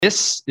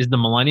This is the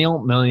Millennial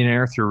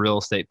Millionaire Through Real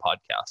Estate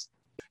podcast.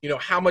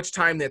 How much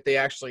time that they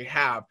actually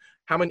have,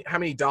 how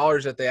many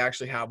dollars that they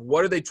actually have,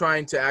 what are they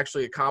trying to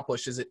actually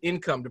accomplish? Is it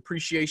income,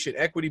 depreciation,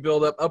 equity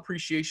buildup,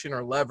 appreciation,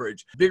 or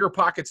leverage? Bigger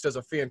Pockets does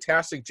a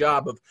fantastic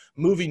job of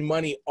moving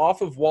money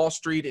off of Wall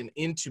Street and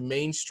into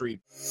Main Street.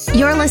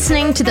 You're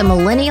listening to the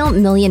Millennial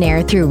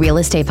Millionaire Through Real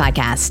Estate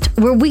podcast,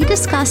 where we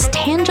discuss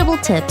tangible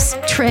tips,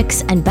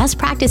 tricks, and best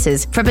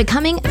practices for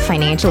becoming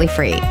financially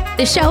free.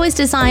 The show is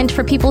designed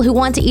for people who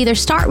want to either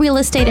start real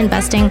estate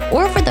investing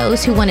or for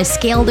those who want to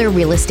scale their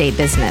real estate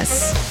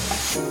business.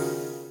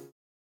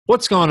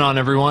 What's going on,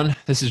 everyone?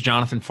 This is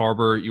Jonathan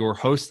Farber, your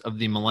host of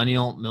the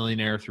Millennial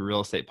Millionaire Through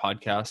Real Estate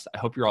podcast. I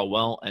hope you're all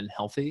well and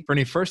healthy. For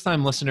any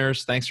first-time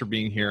listeners, thanks for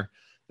being here.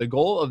 The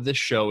goal of this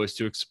show is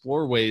to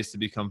explore ways to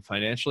become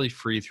financially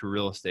free through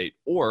real estate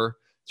or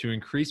to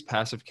increase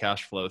passive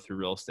cash flow through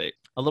real estate.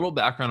 A little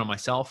background on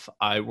myself.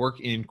 I work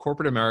in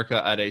corporate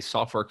America at a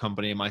software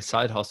company, and my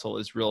side hustle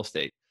is real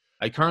estate.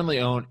 I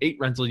currently own 8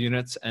 rental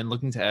units and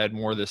looking to add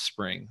more this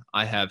spring.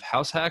 I have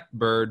house hacked,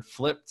 bird,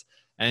 flipped,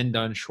 and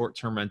done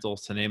short-term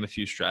rentals, to name a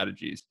few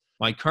strategies.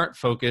 My current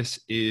focus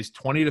is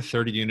 20 to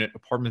 30 unit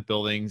apartment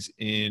buildings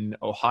in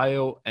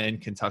Ohio and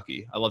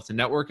Kentucky. I love to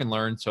network and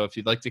learn, so if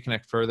you'd like to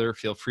connect further,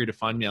 feel free to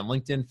find me on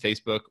LinkedIn,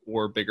 Facebook,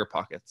 or Bigger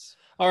Pockets.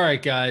 All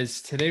right,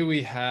 guys, today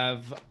we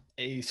have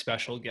a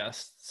special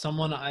guest,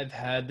 someone I've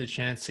had the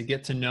chance to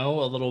get to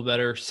know a little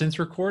better since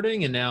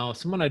recording, and now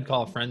someone I'd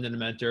call a friend and a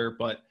mentor,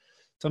 but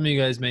some of you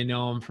guys may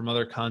know him from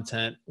other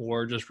content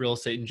or just real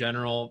estate in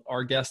general.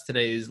 Our guest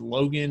today is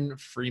Logan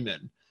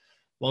Freeman.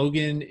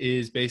 Logan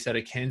is based out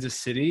of Kansas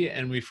City,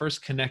 and we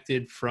first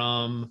connected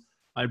from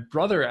my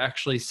brother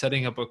actually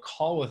setting up a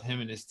call with him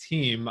and his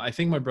team. I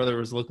think my brother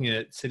was looking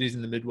at cities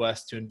in the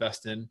Midwest to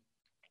invest in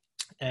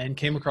and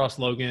came across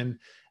Logan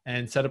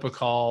and set up a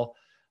call.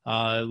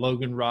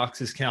 Logan rocks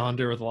his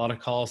calendar with a lot of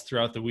calls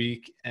throughout the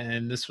week,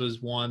 and this was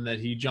one that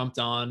he jumped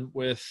on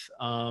with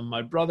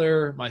my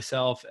brother,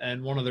 myself,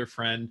 and one other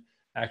friend,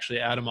 actually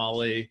Adam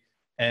Ali,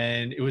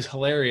 and it was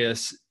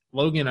hilarious.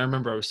 Logan, I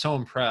remember I was so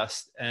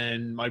impressed,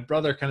 and my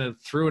brother kind of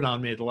threw it on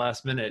me at the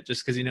last minute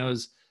just because he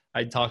knows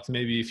I'd talked to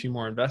maybe a few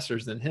more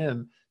investors than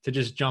him to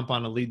just jump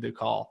on and lead the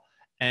call.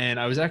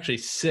 And I was actually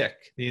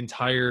sick the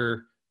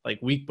entire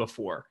week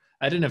before.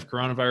 I didn't have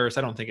coronavirus.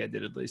 I don't think I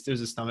did, at least. It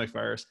was a stomach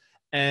virus.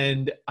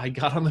 And I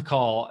got on the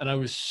call and I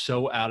was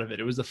so out of it.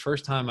 It was the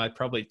first time I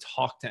probably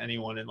talked to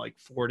anyone in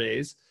 4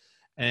 days.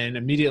 And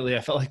immediately I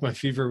felt like my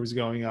fever was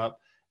going up,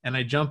 and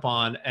I jump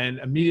on and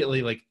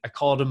immediately I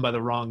called him by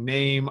the wrong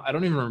name. I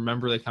don't even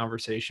remember the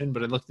conversation,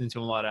 but I looked into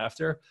him a lot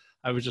after.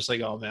 I was just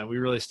like, oh man, we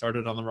really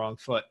started on the wrong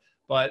foot,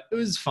 but it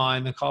was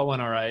fine. The call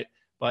went all right,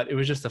 but it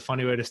was just a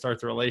funny way to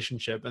start the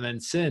relationship. And then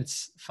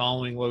since,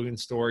 following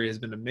Logan's story has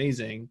been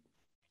amazing.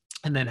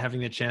 And then having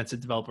the chance to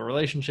develop a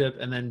relationship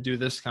and then do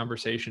this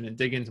conversation and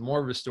dig into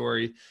more of his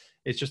story,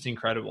 it's just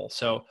incredible.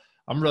 So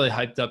I'm really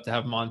hyped up to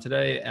have him on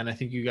today. And I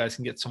think you guys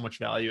can get so much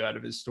value out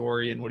of his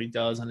story and what he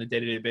does on a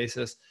day-to-day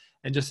basis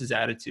and just his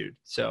attitude.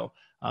 So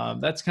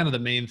that's kind of the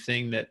main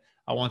thing that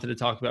I wanted to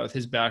talk about with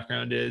his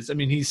background is,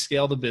 he's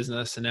scaled a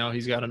business and now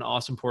he's got an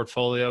awesome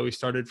portfolio. He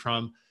started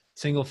from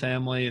single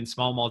family and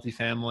small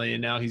multifamily,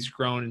 and now he's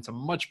grown into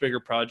much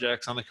bigger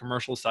projects on the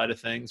commercial side of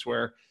things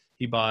where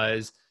he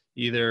buys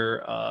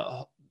either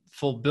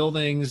full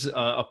buildings,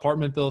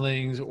 apartment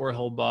buildings, or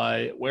he'll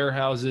buy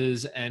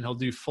warehouses and he'll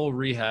do full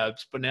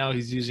rehabs. But now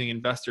he's using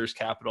investors'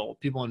 capital.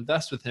 People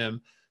invest with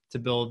him to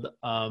build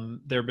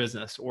their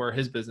business or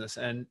his business.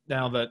 And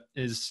now that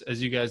is, as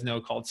you guys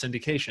know, called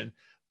syndication.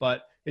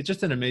 But it's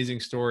just an amazing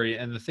story.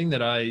 And the thing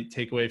that I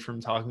take away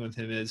from talking with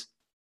him is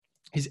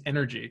his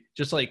energy,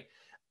 just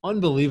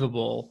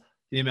unbelievable.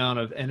 The amount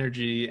of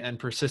energy and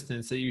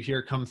persistence that you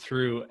hear come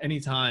through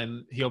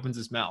anytime he opens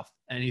his mouth.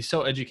 And he's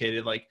so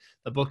educated,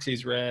 the books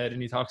he's read,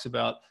 and he talks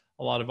about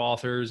a lot of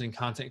authors and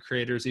content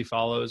creators he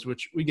follows,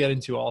 which we get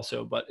into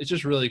also, but it's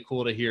just really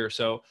cool to hear.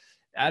 So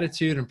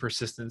attitude and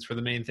persistence were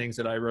the main things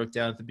that I wrote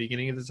down at the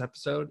beginning of this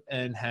episode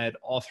and had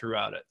all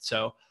throughout it.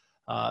 So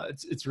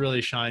it's really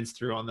shines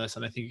through on this,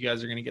 and I think you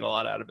guys are going to get a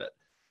lot out of it.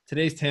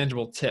 Today's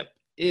tangible tip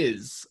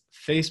is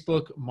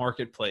Facebook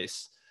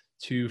Marketplace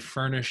to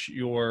furnish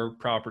your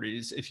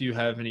properties. If you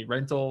have any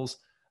rentals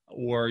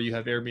or you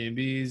have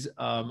Airbnbs,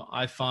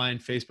 I find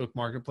Facebook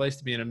Marketplace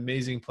to be an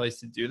amazing place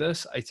to do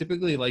this. I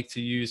typically like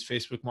to use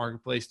Facebook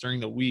Marketplace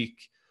during the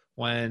week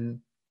when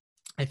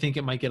I think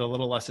it might get a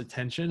little less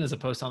attention, as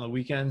opposed to on the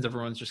weekends.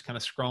 Everyone's just kind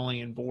of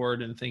scrolling and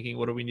bored and thinking,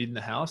 what do we need in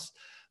the house?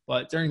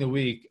 But during the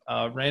week,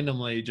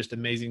 randomly, just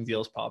amazing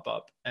deals pop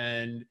up,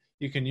 and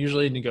you can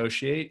usually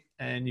negotiate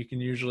and you can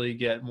usually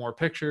get more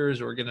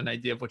pictures or get an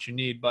idea of what you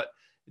need. But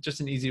it's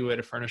just an easy way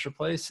to furnish a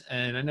place.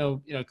 And I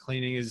know,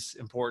 cleaning is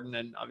important,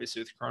 and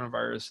obviously with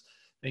coronavirus,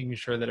 making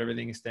sure that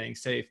everything is staying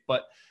safe,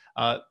 but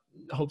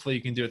hopefully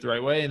you can do it the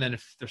right way. And then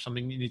if there's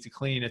something you need to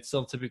clean, it's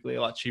still typically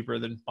a lot cheaper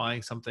than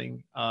buying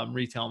something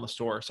retail in the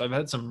store. So I've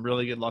had some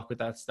really good luck with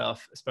that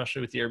stuff,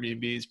 especially with the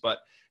Airbnbs, but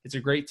it's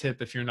a great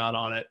tip if you're not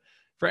on it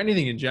for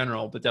anything in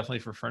general, but definitely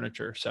for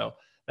furniture. So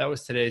that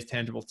was today's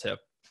tangible tip.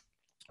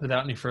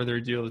 without any further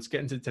ado, let's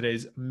get into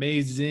today's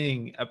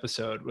amazing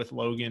episode with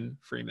Logan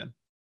Freeman.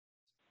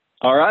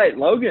 All right,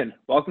 Logan,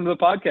 welcome to the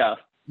podcast.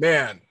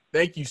 Man,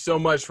 thank you so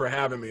much for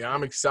having me.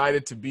 I'm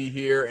excited to be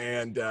here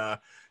and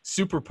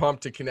super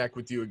pumped to connect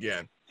with you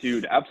again.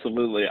 Dude,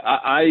 absolutely.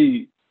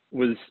 I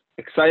was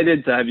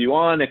excited to have you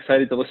on,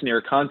 excited to listen to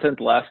your content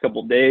the last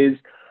couple of days.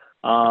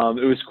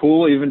 It was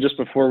cool even just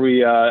before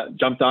we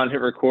jumped on, hit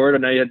record. I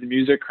know you had the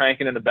music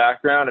cranking in the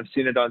background. I've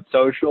seen it on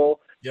social.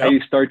 Yep. How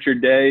you start your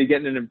day, get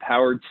in an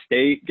empowered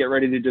state, get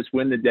ready to just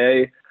win the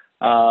day.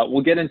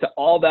 We'll get into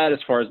all that as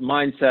far as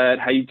mindset,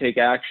 how you take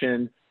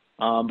action.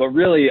 But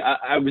really,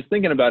 I was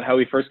thinking about how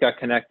we first got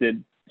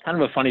connected. Kind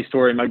of a funny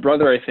story. My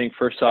brother, I think,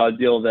 first saw a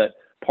deal that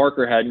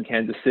Parker had in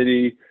Kansas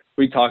City.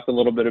 We talked a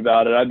little bit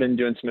about it. I've been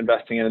doing some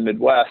investing in the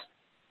Midwest.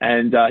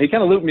 And he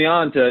kind of looped me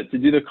on to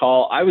do the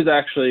call. I was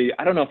actually,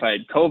 I don't know if I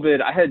had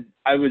COVID.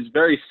 I was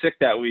very sick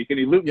that week, and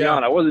he looped me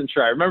on. I wasn't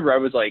sure. I remember I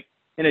was like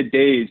in a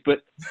daze. But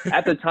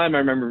at the time, I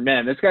remember,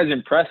 man, this guy's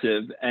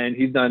impressive. And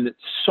he's done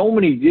so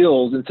many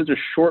deals in such a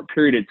short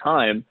period of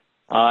time.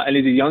 And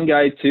he's a young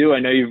guy, too. I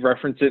know you've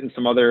referenced it in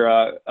some other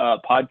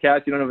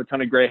podcasts. You don't have a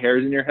ton of gray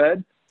hairs in your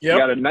head. Yep. You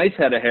got a nice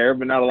head of hair,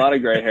 but not a lot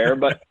of gray hair.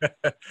 But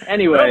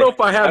anyway. I don't know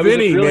if I have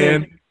any,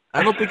 man.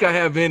 I don't think I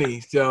have any.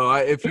 So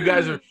if you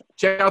guys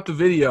check out the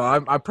video,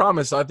 I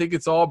promise, I think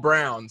it's all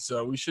brown.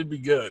 So we should be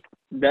good.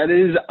 That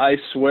is, I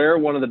swear,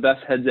 one of the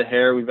best heads of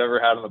hair we've ever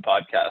had on the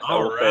podcast.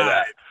 All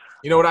right.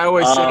 You know what I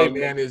always say,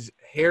 man, is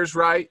hair's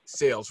right,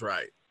 sales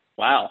right.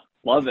 Wow.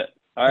 Love it.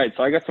 All right.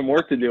 So I got some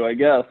work to do, I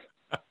guess.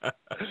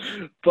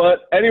 But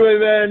anyway,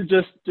 man,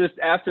 just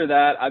after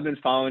that, I've been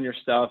following your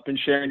stuff, been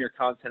sharing your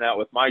content out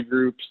with my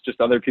groups,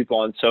 just other people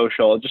on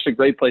social. Just a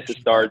great place to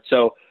start.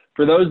 So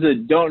for those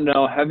that don't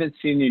know, haven't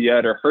seen you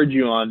yet or heard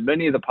you on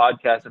many of the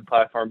podcasts and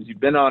platforms you've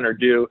been on or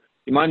do,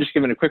 you mind just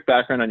giving a quick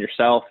background on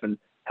yourself and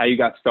how you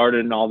got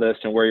started in all this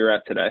and where you're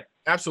at today?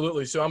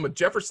 Absolutely. So I'm a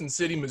Jefferson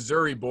City,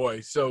 Missouri boy.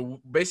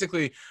 So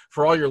basically,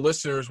 for all your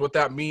listeners, what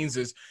that means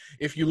is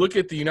if you look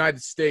at the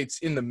United States,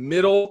 in the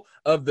middle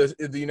of the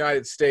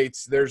United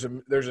States, there's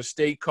a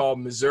state called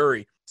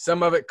Missouri.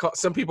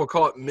 Some people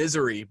call it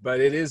misery, but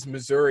it is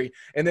Missouri.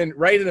 And then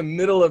right in the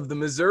middle of the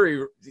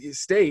Missouri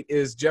state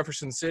is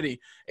Jefferson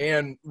City.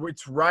 And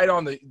it's right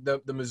on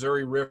the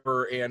Missouri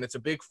River, and it's a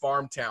big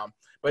farm town.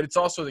 But it's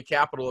also the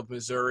capital of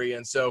Missouri.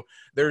 And so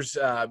there's,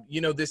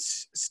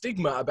 this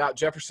stigma about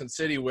Jefferson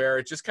City where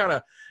it just kind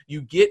of,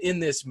 you get in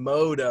this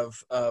mode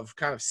of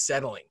kind of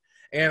settling.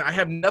 And I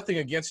have nothing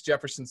against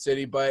Jefferson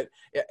City, but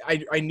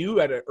I knew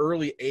at an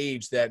early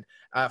age that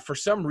for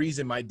some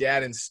reason my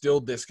dad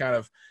instilled this kind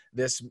of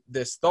this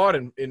thought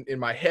in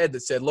my head that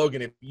said,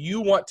 Logan, if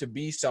you want to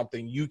be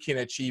something, you can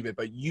achieve it,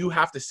 but you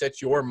have to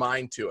set your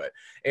mind to it.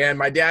 And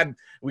my dad,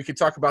 we could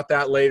talk about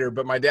that later,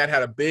 but my dad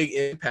had a big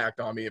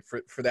impact on me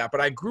for that. But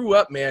I grew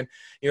up, man,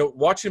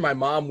 watching my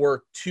mom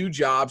work 2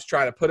 jobs,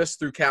 trying to put us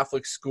through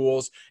Catholic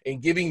schools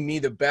and giving me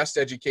the best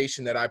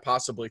education that I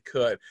possibly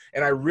could.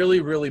 And I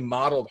really, really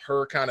modeled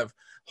her kind of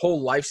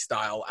whole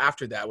lifestyle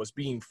after that, was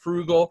being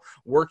frugal,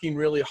 working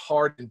really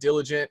hard and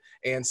diligent,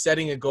 and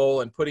setting a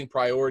goal and putting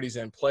priorities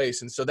in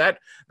place. And so that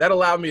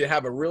allowed me to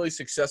have a really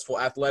successful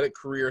athletic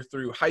career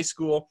through high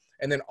school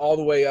and then all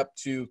the way up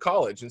to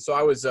college. And so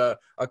I was a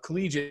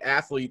collegiate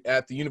athlete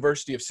at the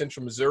University of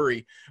Central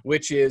Missouri,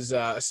 which is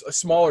a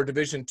smaller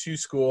Division II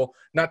school,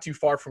 not too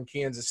far from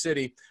Kansas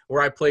City,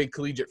 where I played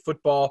collegiate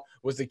football,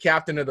 was the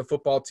captain of the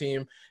football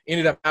team,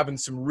 ended up having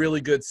some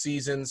really good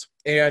seasons.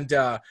 And,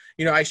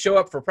 I show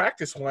up for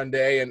practice one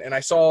day and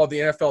I saw the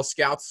NFL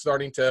scouts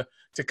starting to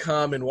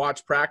come and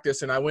watch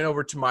practice. And I went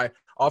over to my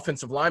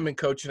offensive lineman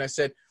coach and I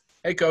said,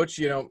 hey, coach,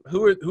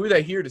 who are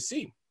they here to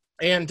see?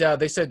 And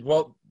they said,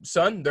 well,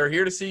 son, they're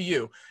here to see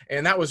you.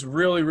 And that was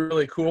really,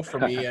 really cool for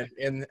me.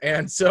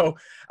 And so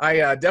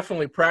I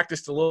definitely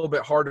practiced a little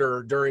bit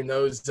harder during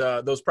those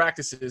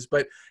practices,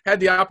 but had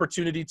the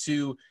opportunity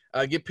to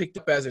get picked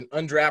up as an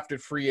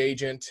undrafted free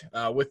agent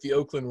with the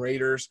Oakland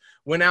Raiders,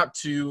 went out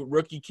to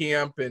rookie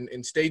camp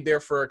and stayed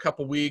there for a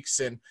couple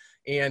weeks. And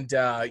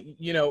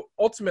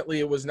ultimately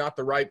it was not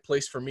the right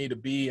place for me to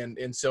be.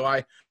 And so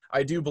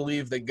I do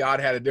believe that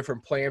God had a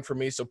different plan for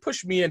me. So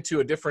pushed me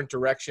into a different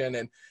direction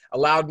and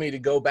allowed me to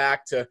go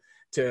back to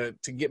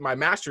get my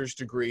master's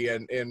degree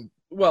and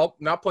well,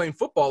 not playing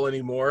football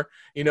anymore.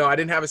 I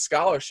didn't have a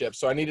scholarship,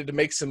 so I needed to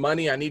make some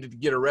money. I needed to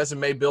get a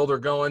resume builder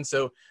going.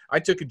 So I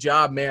took a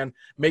job, man,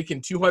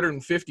 making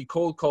 250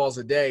 cold calls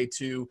a day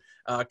to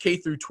K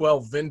through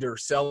 12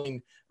 vendors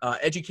selling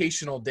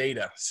educational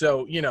data.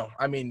 So,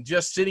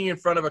 just sitting in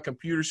front of a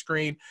computer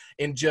screen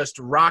and just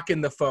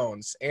rocking the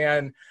phones.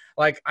 And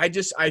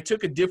I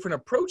took a different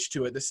approach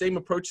to it. The same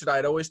approach that I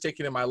had always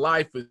taken in my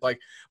life was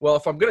well,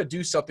 if I'm going to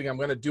do something, I'm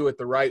going to do it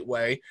the right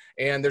way.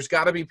 And there's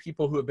got to be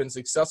people who have been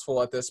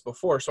successful at this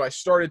before. So I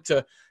started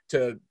to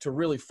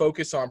really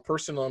focus on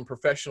personal and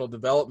professional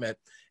development.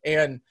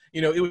 And,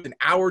 it was an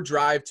hour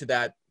drive to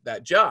that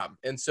that job.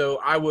 And so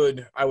I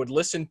would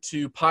listen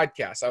to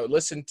podcasts. I would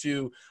listen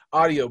to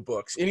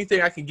audiobooks,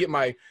 anything I could get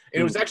and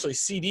it was actually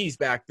CDs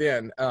back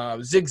then,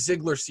 Zig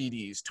Ziglar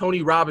CDs,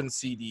 Tony Robbins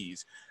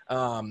CDs.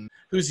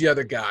 Who's the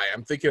other guy?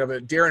 I'm thinking of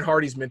it. Darren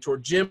Hardy's mentor,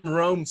 Jim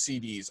Rohn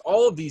CDs,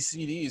 all of these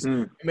CDs.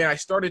 I mean, I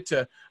started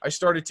to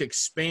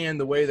expand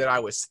the way that I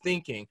was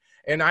thinking.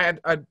 And I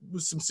had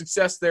some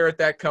success there at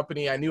that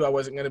company. I knew I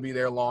wasn't going to be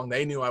there long.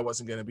 They knew I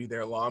wasn't going to be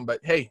there long,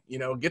 but hey,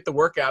 get the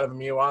work out of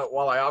me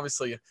while I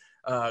obviously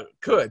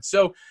could.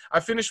 So I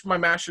finished my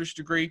master's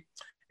degree,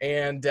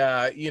 and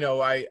I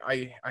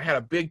had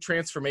a big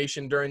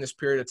transformation during this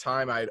period of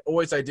time. I had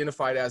always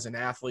identified as an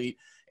athlete,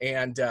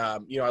 and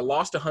I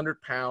lost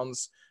 100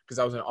 pounds because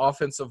I was an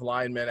offensive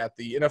lineman at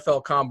the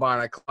NFL Combine.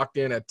 I clocked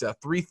in at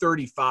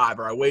 335,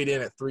 or I weighed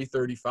in at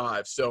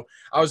 335. So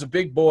I was a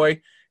big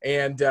boy,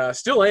 and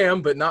still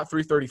am, but not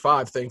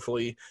 335,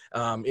 thankfully,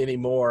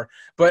 anymore.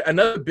 But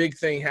another big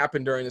thing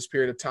happened during this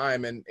period of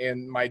time,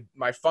 and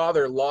my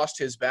father lost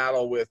his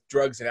battle with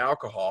drugs and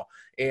alcohol,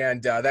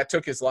 and that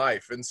took his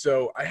life. And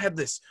so I had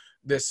this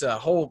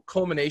whole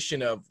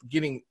culmination of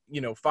getting,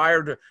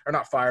 fired, or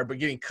not fired, but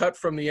getting cut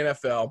from the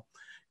NFL,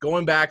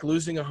 going back,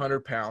 losing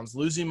 100 pounds,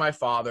 losing my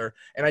father.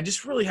 And I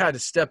just really had to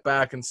step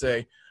back and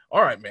say,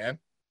 all right, man,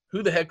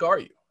 who the heck are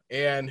you?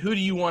 And who do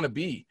you want to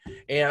be?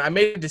 And I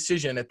made a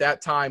decision at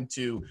that time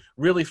to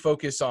really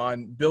focus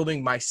on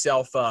building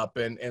myself up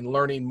and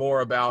learning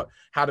more about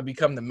how to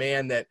become the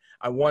man that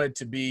I wanted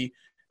to be,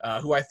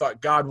 who I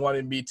thought God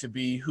wanted me to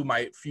be, who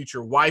my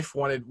future wife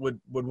would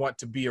want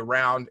to be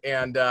around,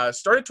 and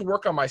started to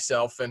work on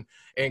myself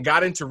and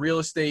got into real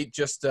estate,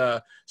 just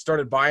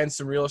started buying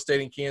some real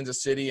estate in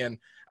Kansas City. And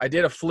I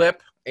did a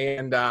flip,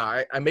 and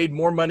I made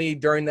more money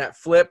during that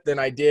flip than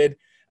I did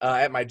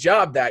at my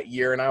job that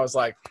year. And I was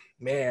like,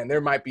 man,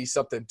 there might be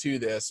something to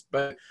this.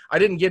 But I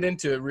didn't get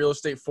into real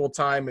estate full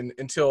time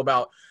until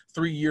about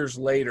 3 years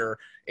later.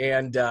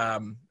 And,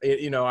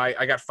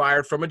 I got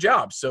fired from a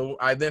job. So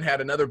I then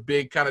had another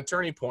big kind of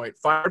turning point,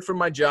 fired from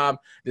my job,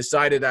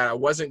 decided that I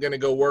wasn't going to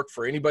go work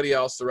for anybody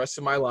else the rest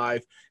of my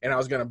life. And I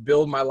was going to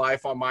build my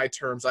life on my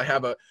terms. I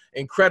have an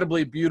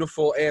incredibly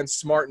beautiful and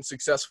smart and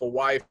successful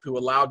wife who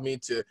allowed me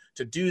to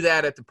do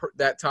that at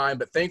that time.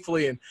 But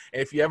thankfully, and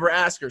if you ever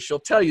ask her, she'll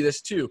tell you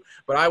this too,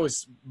 but I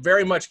was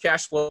very much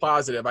cash flow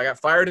positive. I got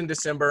fired in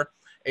December.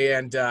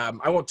 And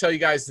I won't tell you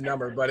guys the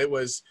number, but it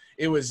was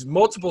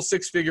multiple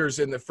six figures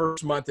in the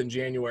first month in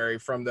January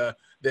from the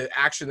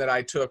action that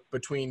I took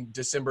between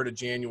December to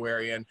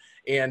January.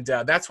 And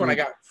that's when I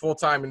got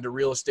full-time into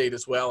real estate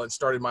as well and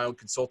started my own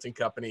consulting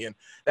company. And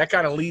that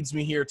kind of leads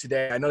me here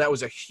today. I know that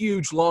was a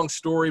huge, long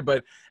story,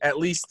 but at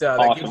least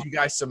that gives you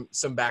guys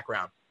some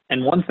background.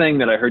 And one thing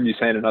that I heard you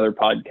say in another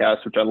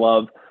podcast, which I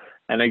love,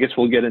 and I guess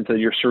we'll get into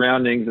your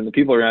surroundings and the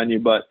people around you,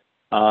 but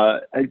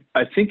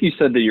I think you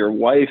said that your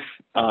wife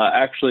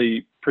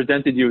actually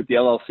presented you with the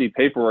LLC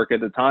paperwork at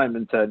the time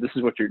and said, this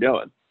is what you're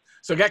doing.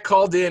 So I got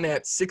called in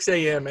at 6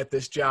 a.m. at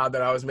this job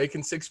that I was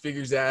making six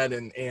figures at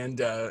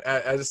and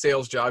as a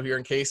sales job here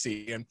in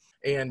KC.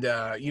 And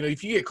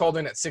if you get called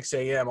in at 6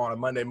 a.m. on a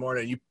Monday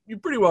morning, you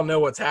pretty well know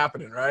what's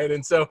happening, right?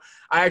 And so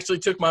I actually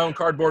took my own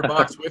cardboard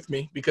box with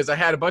me because I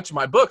had a bunch of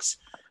my books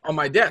on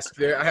my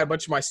desk. I had a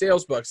bunch of my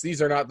sales books.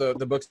 These are not the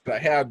books that I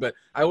had, but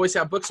I always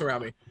have books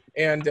around me.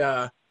 And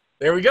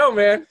there we go,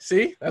 man.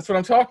 See, that's what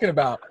I'm talking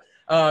about.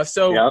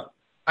 Yep.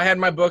 I had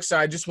my books.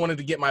 I just wanted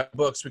to get my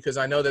books because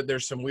I know that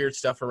there's some weird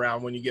stuff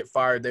around when you get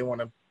fired. They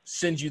want to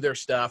send you their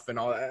stuff and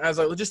all that. I was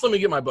like, just let me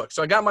get my books.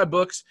 So I got my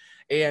books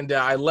and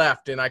I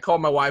left and I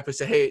called my wife and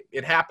said, hey,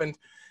 it happened.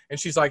 And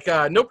she's like,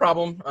 no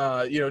problem.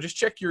 Just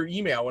check your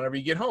email whenever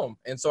you get home.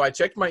 And so I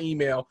checked my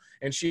email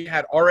and she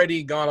had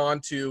already gone on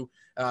to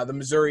the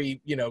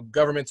Missouri,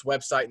 government's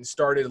website and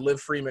started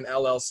Live Freeman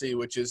LLC,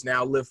 which is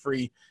now Live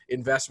Free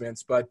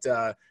Investments. But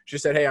she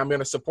said, hey, I'm going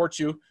to support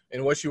you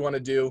in what you want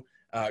to do.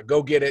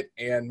 Go get it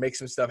and make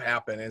some stuff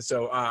happen. And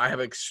so I have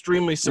an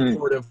extremely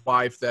supportive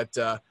wife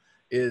that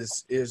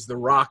is the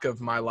rock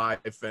of my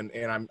life.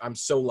 And I'm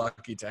so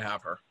lucky to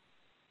have her.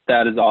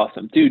 That is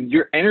awesome, dude.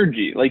 Your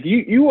energy, like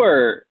you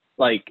are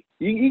like,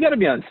 you got to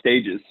be on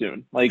stages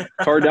soon. Like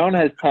Cardone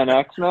has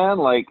 10X, man.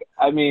 Like,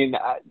 I mean,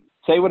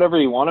 say whatever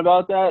you want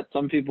about that.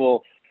 Some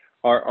people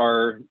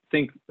are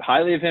think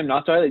highly of him,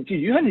 not so highly.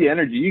 Dude, you have the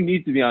energy. You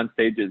need to be on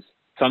stages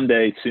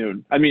someday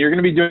soon. I mean, you're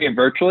going to be doing it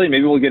virtually.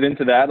 Maybe we'll get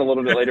into that a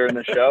little bit later in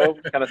the show,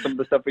 kind of some of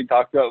the stuff we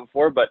talked about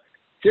before. But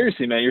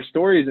seriously, man, your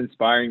story is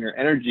inspiring. Your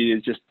energy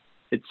is just,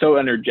 it's so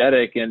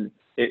energetic and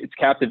it's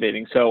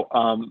captivating. So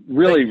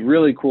really,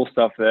 really cool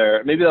stuff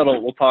there. Maybe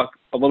we'll talk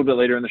a little bit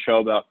later in the show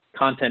about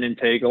content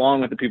intake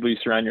along with the people you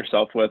surround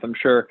yourself with. I'm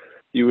sure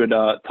you would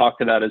talk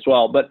to that as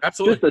well. But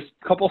absolutely, just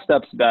a couple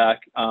steps back,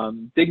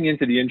 digging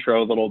into the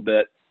intro a little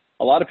bit,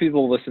 a lot of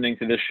people listening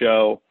to this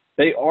show,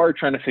 they are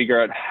trying to figure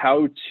out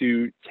how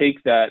to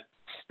take that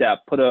step,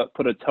 put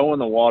a toe in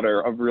the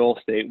water of real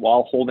estate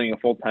while holding a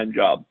full-time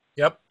job.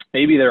 Yep.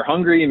 Maybe they're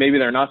hungry, maybe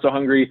they're not so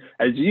hungry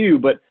as you,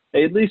 but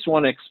they at least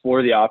want to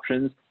explore the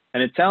options.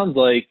 And it sounds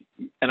like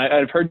and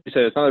I've heard you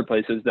say this in other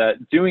places, that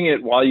doing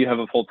it while you have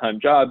a full-time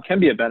job can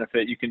be a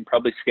benefit. You can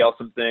probably scale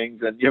some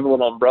things and you have a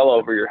little umbrella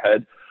over your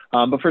head.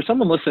 But for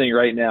someone listening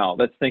right now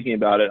that's thinking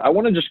about it, I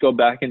want to just go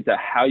back into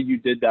how you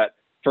did that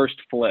first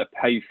flip,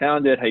 how you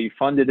found it, how you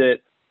funded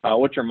it,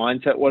 what your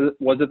mindset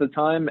was at the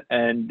time,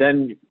 and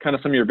then kind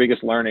of some of your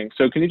biggest learnings.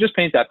 So can you just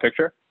paint that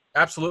picture?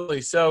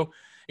 Absolutely. So,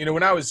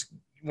 when I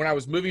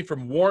was moving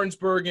from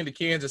Warrensburg into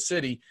Kansas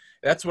City,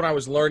 that's when I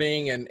was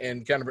learning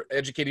and kind of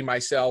educating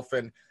myself.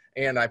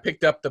 And I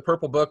picked up the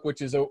Purple Book,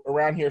 which is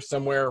around here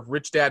somewhere,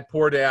 Rich Dad,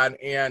 Poor Dad.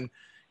 And,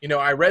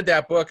 I read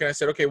that book and I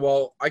said, okay,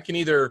 well, I can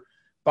either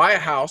buy a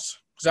house,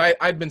 because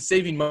I'd been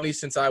saving money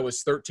since I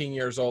was 13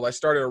 years old. I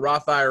started a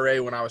Roth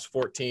IRA when I was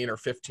 14 or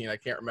 15. I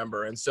can't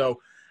remember. And so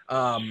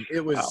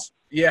it was, wow.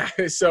 Yeah.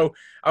 So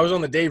I was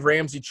on the Dave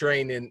Ramsey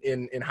train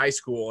in high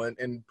school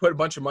and put a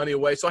bunch of money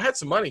away. So I had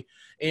some money.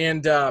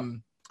 And,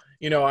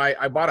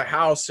 I bought a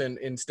house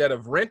instead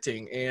of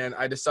renting, and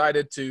I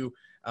decided to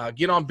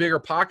get on Bigger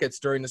Pockets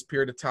during this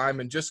period of time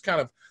and just kind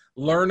of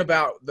learn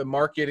about the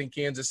market in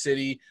Kansas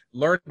City,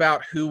 learn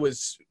about who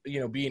was,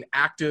 being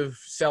active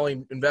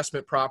selling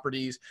investment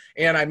properties.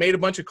 And I made a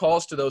bunch of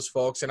calls to those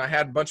folks, and I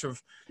had a bunch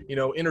of,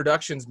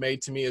 introductions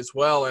made to me as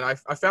well. And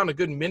I found a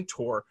good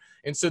mentor.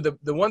 And so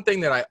the one thing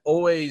that I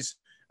always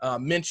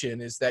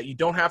mention is that you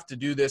don't have to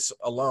do this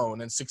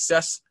alone, and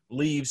success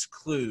leaves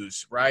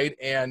clues, right?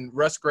 And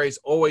Russ Gray's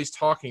always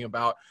talking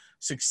about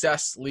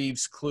success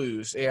leaves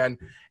clues. And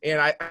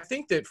I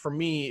think that for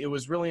me, it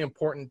was really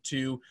important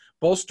to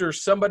bolster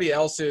somebody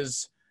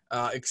else's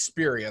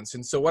experience.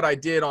 And so what I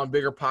did on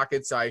Bigger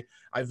Pockets, I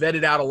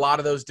vetted out a lot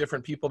of those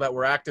different people that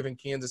were active in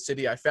Kansas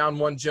City. I found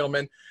one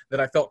gentleman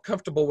that I felt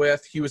comfortable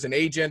with. He was an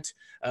agent.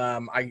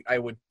 I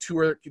would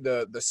tour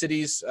the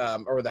cities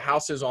or the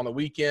houses on the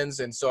weekends.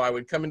 And so I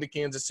would come into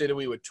Kansas City,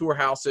 we would tour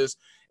houses,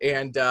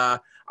 and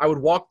I would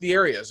walk the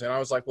areas. And I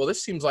was like, well,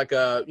 this seems like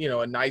a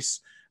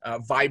nice,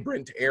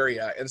 vibrant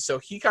area. And so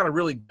he kind of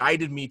really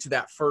guided me to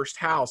that first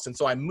house. And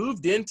so I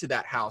moved into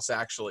that house,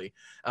 actually.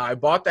 I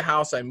bought the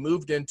house, I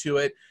moved into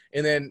it.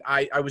 And then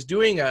I was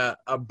doing a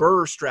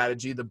BRRRR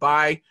strategy, the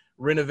buy,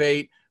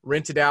 renovate,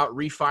 rent it out,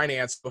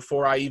 refinance,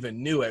 before I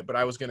even knew it. But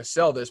I was going to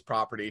sell this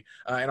property.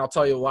 And I'll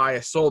tell you why I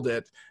sold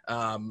it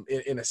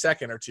in a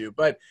second or two.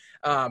 But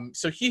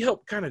so he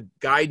helped kind of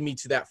guide me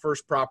to that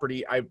first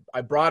property.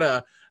 I brought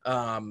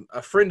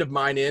a friend of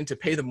mine in to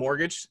pay the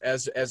mortgage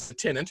as a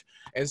tenant.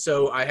 And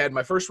so I had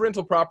my first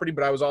rental property,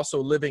 but I was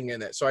also living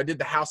in it. So I did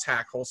the house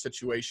hack whole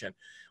situation.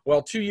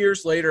 Well, 2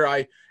 years later,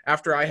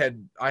 after I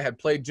had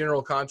played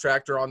general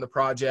contractor on the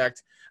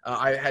project,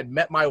 I had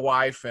met my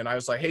wife, and I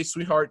was like, hey,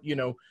 sweetheart,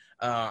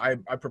 I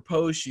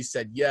proposed. She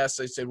said yes.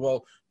 I said,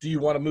 well, do you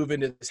want to move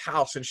into this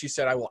house? And she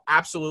said, I will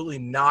absolutely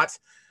not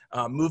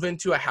move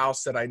into a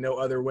house that I know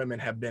other women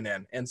have been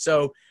in. And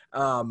so,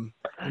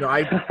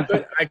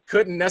 I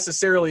couldn't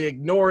necessarily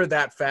ignore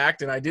that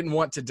fact, and I didn't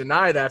want to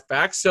deny that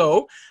fact.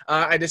 So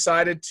I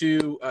decided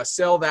to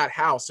sell that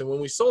house. And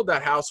when we sold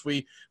that house,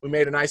 we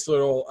made a nice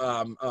little,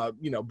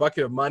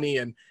 bucket of money.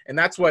 And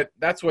that's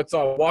what's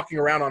all walking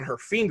around on her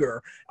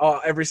finger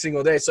every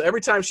single day. So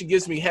every time she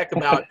gives me heck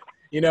about,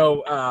 being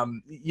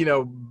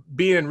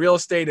in real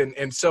estate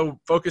and so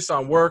focused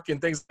on work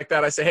and things like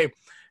that, I say, hey,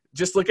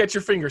 just look at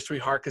your finger,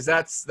 sweetheart, because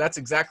that's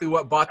exactly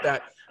what bought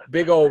that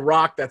big old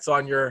rock that's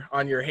on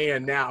your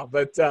hand now.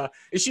 But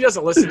she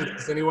doesn't listen to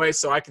this anyway,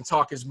 so I can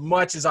talk as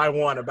much as I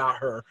want about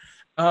her.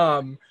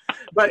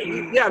 But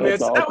yeah, man,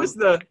 so that was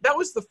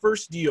the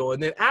first deal.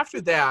 And then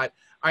after that,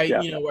 I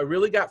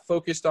really got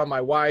focused on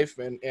my wife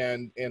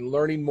and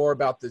learning more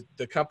about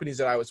the companies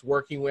that I was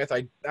working with.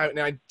 I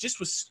just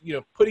was,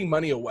 putting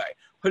money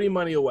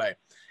away.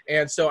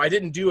 And so I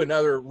didn't do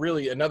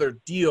another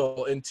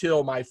deal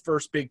until my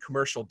first big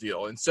commercial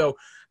deal. And so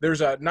there's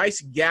a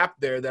nice gap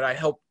there that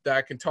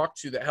I can talk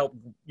to that helped,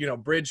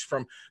 bridge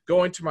from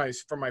going to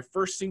from my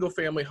first single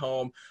family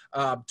home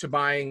to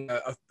buying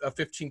a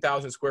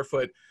 15,000 square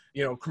foot,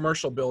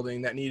 commercial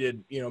building that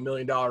needed, $1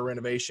 million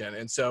renovation.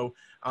 And so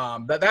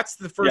that's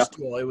the first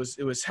deal. It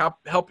was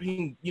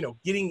helping,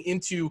 getting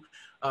into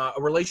a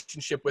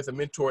relationship with a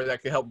mentor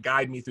that could help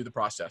guide me through the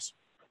process.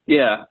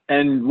 Yeah.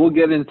 And we'll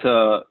get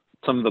into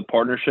some of the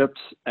partnerships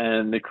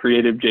and the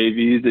creative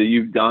JVs that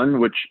you've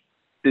done, which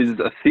is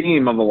a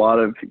theme of a lot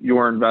of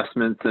your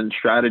investments and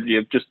strategy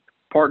of just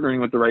partnering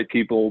with the right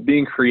people,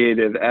 being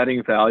creative,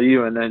 adding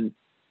value, and then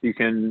you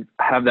can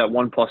have that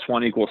 1 +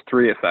 1 =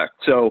 3 effect.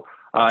 So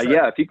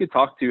if you could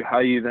talk to how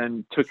you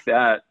then took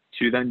that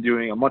to then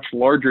doing a much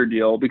larger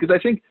deal, because I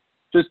think,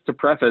 just to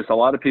preface, a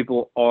lot of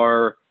people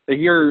they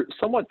hear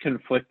somewhat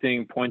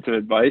conflicting points of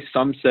advice.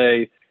 Some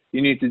say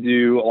you need to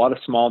do a lot of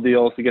small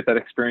deals to get that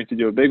experience to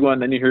do a big one.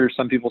 Then you hear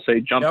some people say,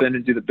 jump in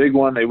and do the big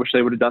one. They wish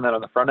they would have done that on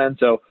the front end.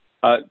 So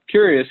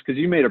curious, because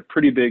you made a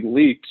pretty big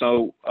leap.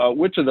 So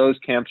which of those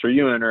camps are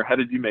you in, or how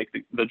did you make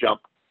the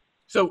jump?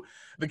 So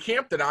the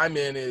camp that I'm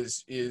in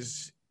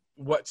is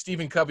what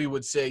Stephen Covey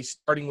would say,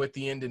 starting with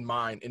the end in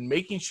mind, and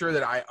making sure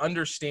that I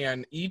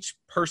understand each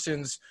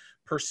person's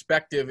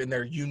perspective in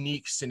their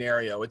unique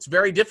scenario. It's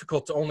very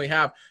difficult to only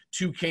have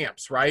two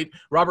camps, right?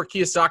 Robert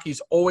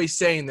Kiyosaki's always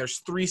saying there's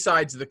three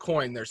sides of the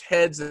coin. There's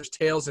heads, there's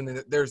tails, and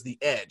then there's the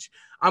edge.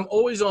 I'm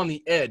always on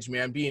the edge,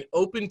 man, being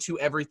open to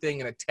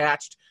everything and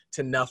attached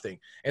to nothing.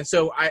 And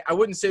so I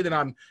wouldn't say that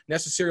I'm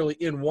necessarily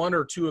in one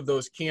or two of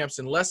those camps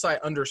unless I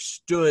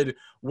understood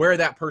where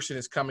that person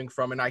is coming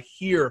from and I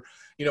hear,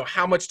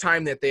 how much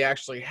time that they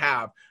actually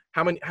have.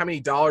 How many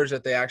dollars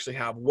that they actually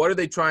have? What are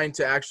they trying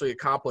to actually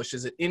accomplish?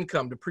 Is it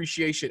income,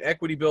 depreciation,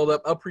 equity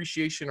buildup,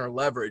 appreciation, or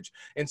leverage?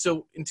 And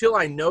so until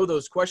I know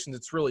those questions,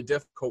 it's really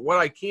difficult. What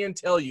I can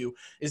tell you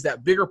is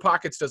that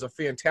BiggerPockets does a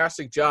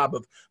fantastic job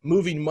of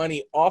moving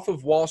money off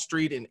of Wall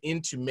Street and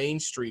into Main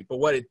Street. But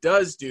what it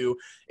does do,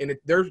 and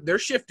they're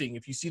shifting.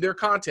 If you see their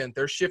content,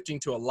 they're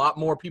shifting to a lot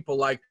more people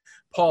like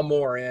Paul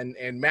Moore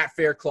and Matt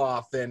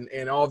Faircloth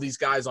and all these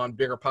guys on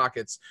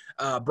BiggerPockets.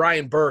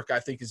 Brian Burke, I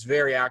think, is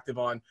very active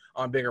on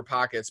BiggerPockets.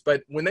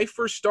 But when they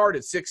first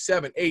started 6,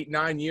 7, 8,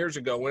 9 years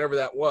ago, whenever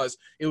that was,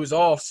 it was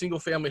all single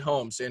family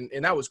homes. And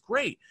that was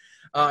great.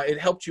 It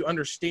helped you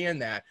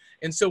understand that.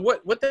 And so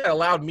what that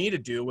allowed me to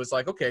do was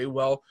like, okay,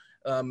 well,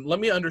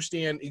 let me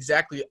understand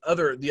exactly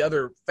the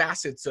other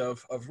facets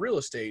of real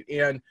estate.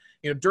 And,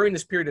 during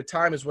this period of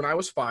time is when I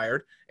was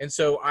fired. And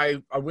so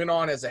I went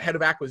on as a head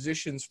of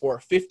acquisitions for a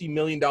 $50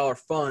 million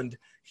fund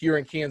here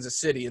in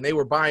Kansas City. And they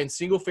were buying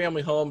single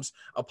family homes,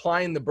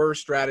 applying the BRRRR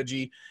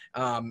strategy.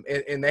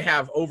 And they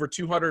have over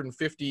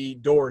 250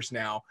 doors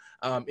now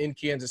in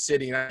Kansas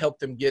City. And I helped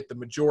them get the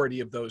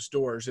majority of those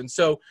doors. And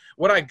so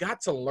what I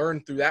got to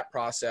learn through that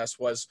process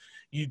was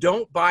you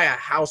don't buy a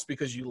house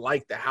because you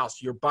like the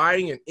house. You're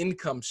buying an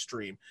income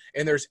stream.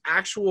 And there's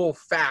actual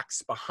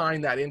facts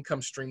behind that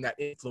income stream that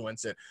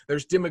influence it.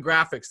 There's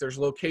demographics, there's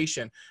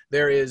location,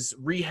 there is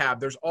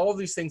rehab, there's all of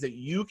these things that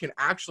you can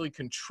actually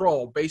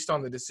control based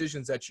on the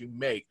decisions that you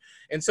make.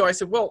 And so I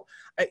said, well,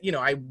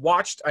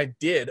 I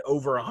did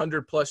over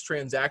 100 plus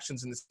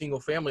transactions in the single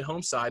family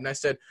home side. And I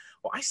said,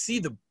 well, I see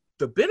the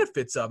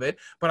benefits of it,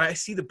 but I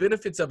see the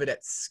benefits of it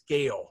at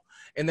scale.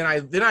 And then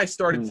I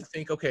started to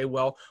think, okay,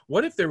 well,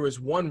 what if there was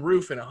one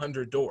roof and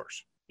 100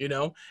 doors, And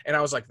I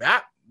was like,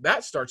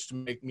 that starts to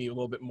make me a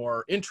little bit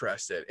more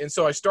interested. And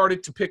so I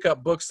started to pick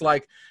up books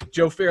like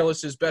Joe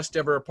Fairless's Best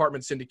Ever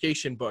Apartment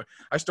Syndication book.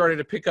 I started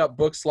to pick up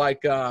books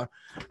like The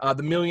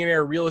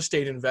Millionaire Real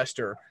Estate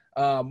Investor.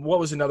 What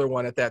was another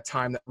one at that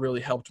time that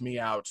really helped me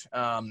out?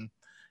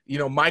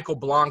 Michael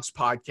Blanc's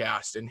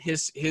podcast and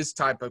his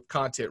type of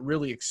content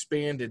really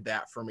expanded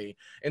that for me.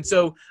 And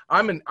so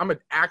I'm an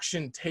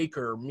action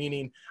taker,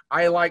 meaning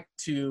I like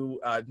to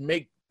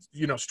make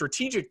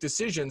strategic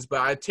decisions, but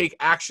I take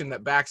action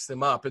that backs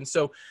them up. And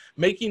so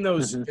making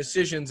those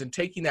decisions and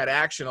taking that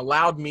action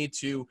allowed me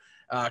to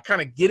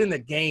kind of get in the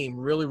game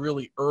really,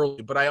 really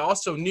early. But I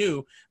also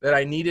knew that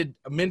I needed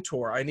a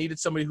mentor. I needed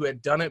somebody who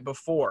had done it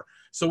before.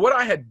 So what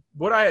I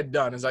had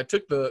done is I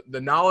took the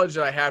knowledge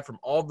that I had from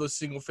all of those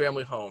single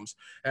family homes,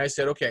 and I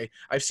said, okay,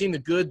 I've seen the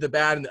good, the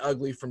bad, and the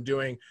ugly from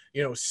doing,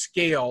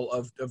 scale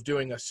of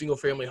doing a single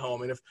family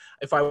home. And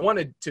if I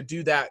wanted to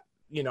do that,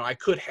 I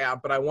could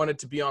have, but I wanted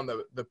to be on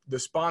the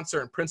sponsor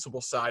and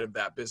principal side of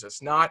that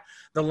business, not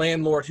the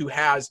landlord who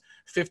has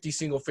 50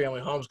 single family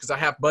homes. Because I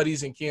have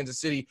buddies in Kansas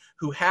City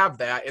who have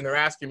that, and they're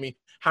asking me,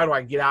 how do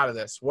I get out of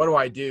this? What do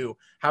I do?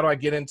 How do I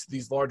get into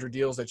these larger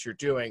deals that you're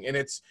doing? And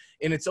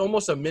it's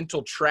almost a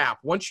mental trap.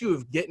 Once you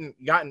have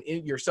gotten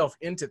yourself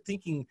into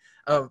thinking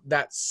of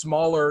that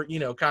smaller,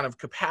 kind of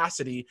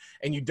capacity,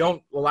 and you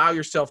don't allow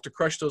yourself to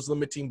crush those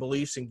limiting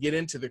beliefs and get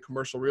into the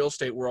commercial real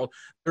estate world,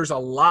 there's a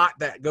lot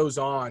that goes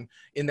on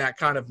in that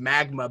kind of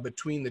magma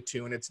between the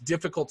two, and it's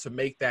difficult to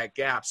make that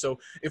gap. So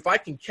if I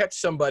can catch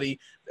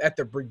somebody at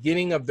the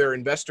beginning of their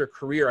investor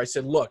career, I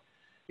said, look,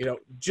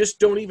 just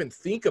don't even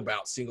think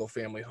about single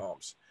family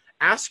homes.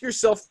 Ask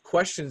yourself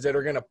questions that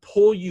are going to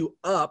pull you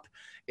up,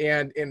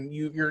 and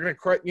you're going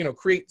to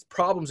create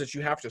problems that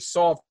you have to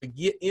solve to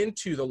get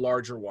into the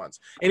larger ones.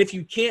 And if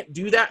you can't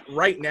do that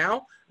right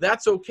now,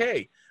 that's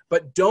okay.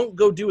 But don't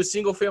go do a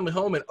single family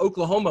home in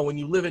Oklahoma when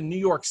you live in New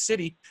York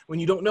City, when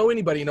you don't know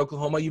anybody in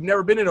Oklahoma. You've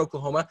never been in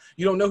Oklahoma.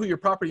 You don't know who your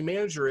property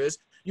manager is.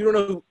 You don't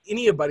know who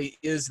anybody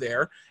is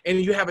there. And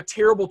you have a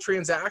terrible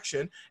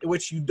transaction in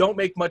which you don't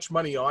make much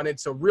money on.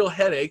 It's a real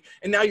headache.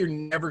 And now you're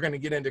never going to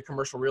get into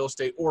commercial real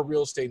estate or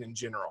real estate in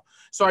general.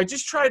 So I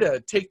just try to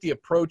take the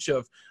approach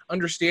of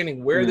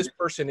understanding where this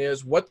person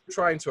is, what they're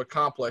trying to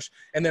accomplish,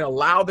 and then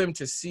allow them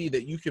to see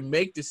that you can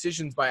make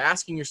decisions by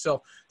asking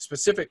yourself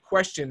specific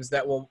questions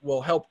that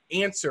will help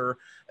answer,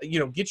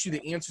 get you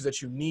the answers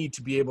that you need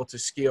to be able to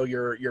scale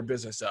your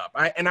business up.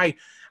 I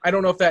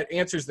don't know if that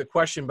answers the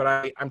question,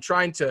 but I'm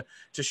trying to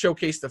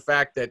showcase the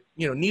fact that,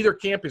 neither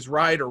camp is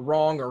right or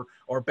wrong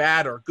or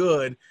bad or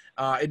good.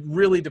 It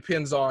really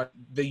depends on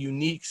the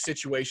unique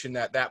situation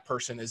that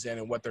person is in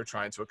and what they're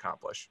trying to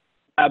accomplish.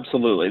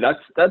 Absolutely.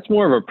 That's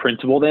more of a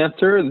principled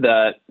answer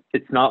that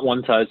it's not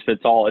one size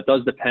fits all. It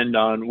does depend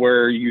on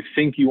where you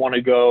think you want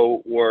to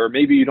go, or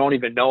maybe you don't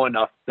even know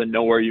enough to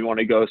know where you want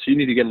to go. So you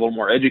need to get a little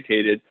more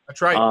educated.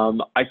 That's right.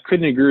 I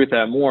couldn't agree with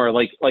that more.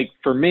 Like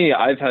for me,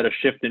 I've had a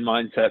shift in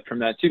mindset from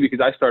that too,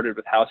 because I started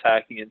with house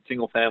hacking in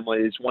single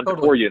families, 1 to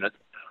 4 units.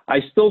 I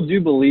still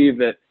do believe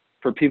that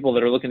for people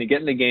that are looking to get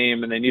in the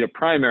game and they need a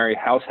primary,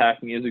 house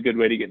hacking is a good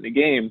way to get in the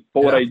game.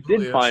 But what I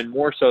did find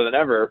more so than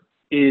ever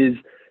is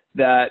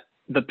that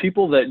the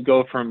people that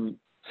go from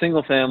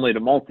single family to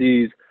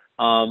multis,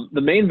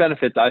 the main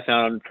benefits I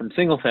found from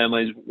single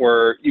families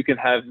were you can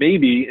have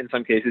maybe in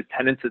some cases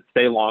tenants that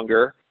stay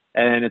longer,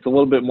 and it's a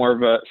little bit more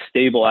of a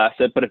stable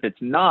asset. But if it's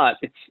not,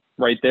 it's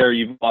right there.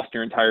 You've lost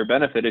your entire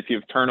benefit. If you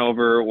have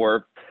turnover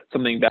or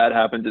something bad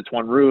happens, it's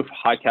one roof,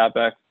 high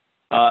CapEx.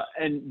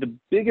 And the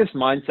biggest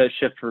mindset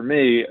shift for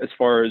me, as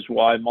far as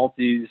why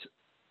multis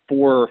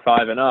 4 or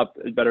 5 and up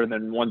is better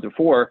than 1 to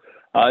 4,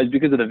 is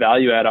because of the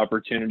value add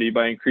opportunity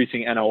by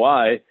increasing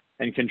NOI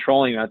and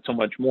controlling that so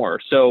much more.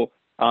 So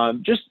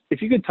just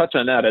if you could touch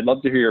on that, I'd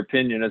love to hear your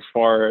opinion as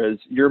far as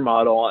your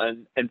model.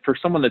 And for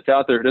someone that's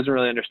out there who doesn't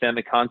really understand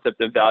the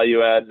concept of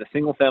value add in a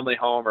single family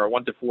home or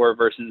 1 to 4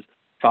 versus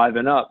 5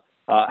 and up,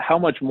 how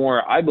much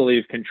more, I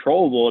believe,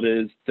 controllable it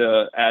is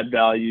to add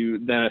value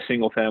than a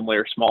single family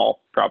or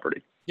small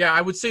property. Yeah,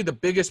 I would say the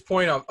biggest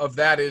point of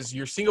that is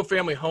your single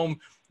family home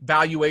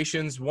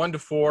valuations, 1 to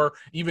 4,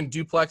 even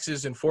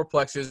duplexes and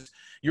fourplexes.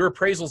 Your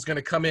appraisal is going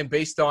to come in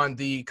based on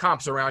the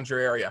comps around your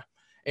area.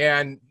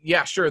 And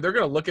yeah, sure, they're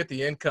going to look at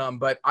the income,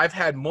 but I've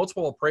had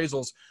multiple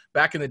appraisals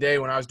back in the day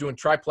when I was doing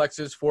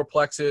triplexes,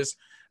 fourplexes,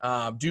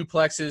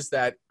 duplexes,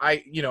 that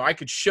I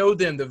could show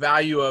them the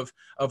value of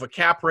a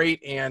cap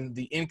rate and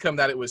the income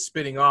that it was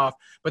spitting off,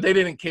 but they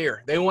didn't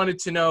care. They wanted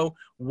to know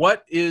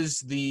what is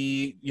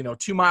the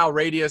 2-mile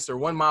radius or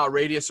 1-mile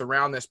radius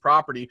around this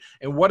property,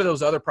 and what are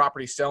those other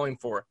properties selling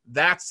for.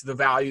 That's the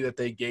value that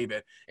they gave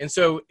it. And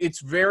so it's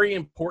very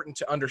important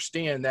to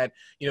understand that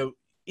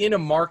in a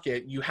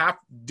market, you have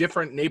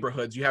different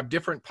neighborhoods, you have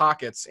different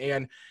pockets.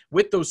 And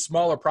with those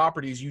smaller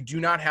properties, you do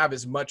not have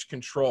as much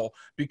control,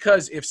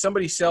 because if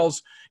somebody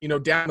sells,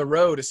 down the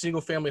road, a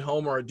single family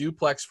home or a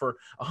duplex for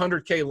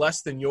 $100K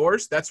less than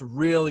yours, that's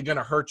really going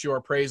to hurt your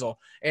appraisal.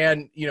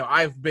 And,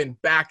 I've been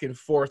back and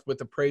forth with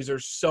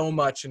appraisers so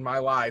much in my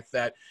life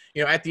that,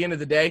 at the end of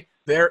the day,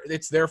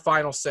 it's their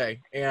final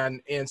say.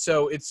 And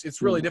so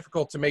it's really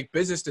difficult to make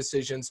business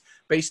decisions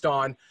based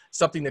on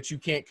something that you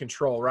can't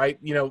control, right?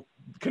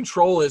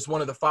 Control is one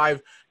of the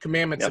 5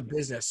 commandments of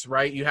business,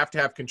 right? You have to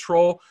have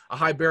control, a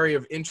high barrier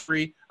of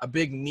entry, a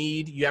big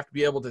need. You have to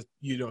be able to,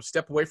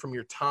 step away from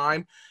your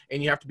time,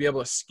 and you have to be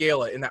able to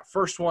scale it. And that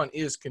first one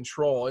is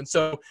control. And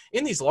so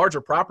in these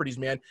larger properties,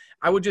 man,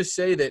 I would just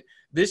say that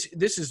this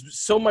is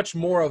so much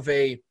more of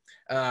a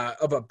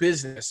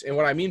business. And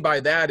what I mean by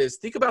that is,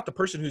 think about the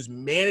person who's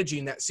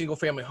managing that single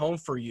family home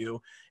for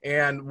you,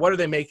 and what are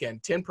they making?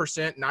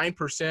 10%,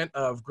 9%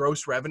 of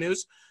gross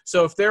revenues.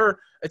 So if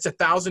it's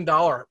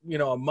 $1,000,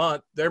 a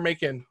month, they're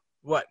making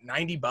what,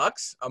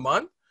 $90 a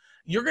month?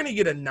 You're going to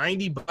get a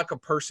 $90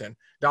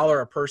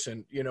 a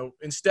person,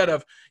 instead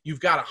of you've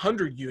got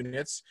 100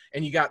 units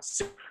and you got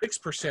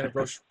 6% of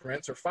gross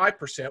rents or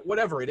 5%,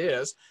 whatever it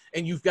is.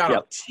 And you've got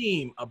a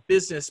team, a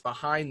business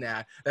behind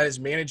that is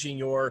managing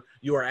your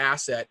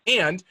asset.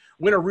 And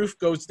when a roof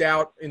goes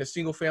down in a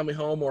single family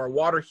home, or a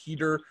water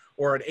heater,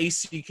 or an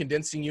AC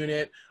condensing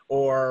unit,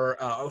 or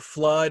a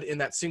flood in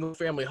that single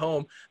family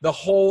home, the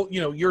whole,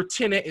 your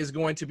tenant is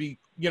going to be,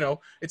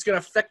 it's going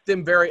to affect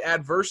them very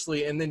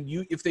adversely. And then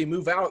if they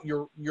move out,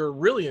 you're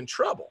really in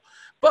trouble.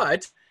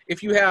 But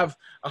if you have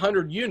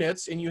 100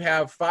 units and you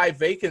have 5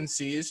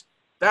 vacancies,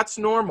 that's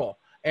normal.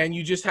 And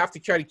you just have to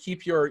try to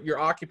keep your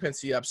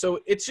occupancy up. So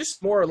it's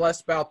just more or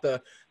less about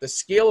the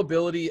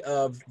scalability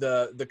of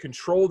the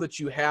control that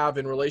you have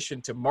in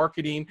relation to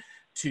marketing,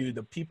 to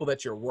the people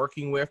that you're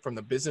working with from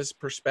the business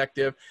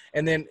perspective,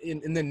 and then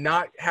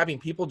not having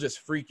people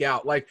just freak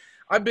out. Like,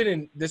 I've been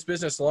in this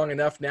business long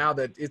enough now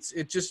that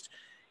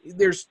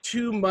there's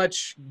too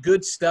much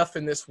good stuff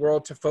in this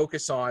world to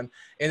focus on.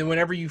 And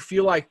whenever you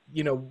feel like,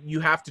 you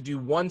have to do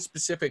one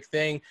specific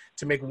thing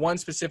to make one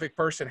specific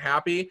person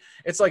happy,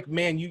 it's like,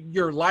 man,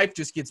 your life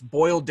just gets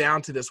boiled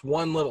down to this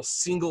one little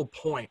single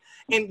point.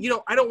 And,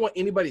 I don't want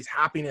anybody's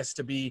happiness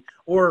to be,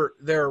 or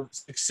their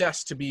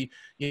success to be,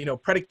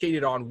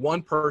 predicated on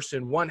one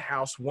person, one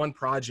house, one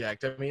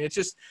project. I mean,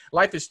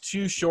 life is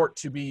too short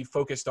to be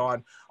focused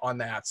on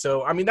that.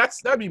 So, I mean,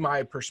 that'd be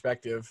my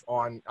perspective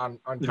on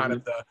kind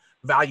of the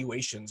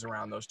valuations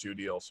around those 2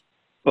 deals.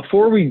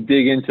 Before we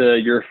dig into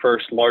your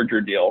first larger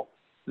deal,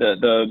 the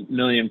 $1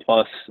 million+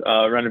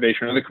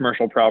 renovation of the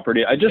commercial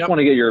property, I just want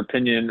to get your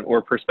opinion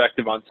or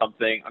perspective on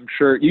something. I'm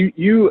sure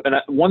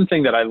one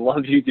thing that I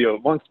love you do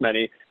amongst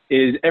many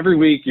is every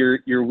week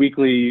your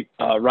weekly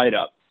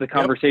write-up, the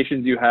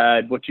conversations you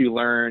had, what you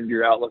learned,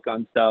 your outlook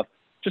on stuff.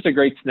 Just a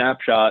great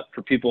snapshot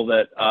for people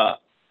that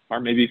are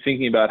maybe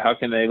thinking about how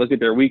can they look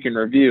at their week in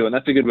review, and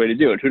that's a good way to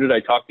do it. Who did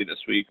I talk to this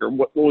week, or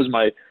what was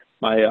my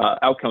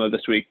outcome of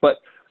this week? But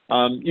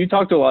You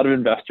talk to a lot of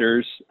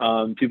investors,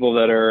 people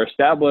that are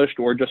established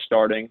or just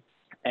starting,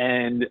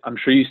 and I'm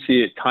sure you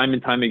see it time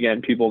and time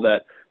again, people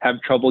that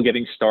have trouble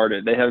getting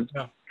started. They have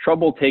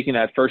trouble taking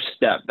that first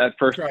step, that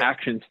first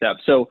action step.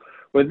 So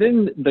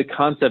within the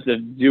concept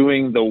of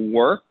doing the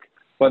work,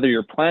 whether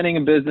you're planning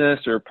a business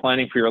or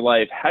planning for your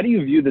life, how do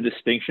you view the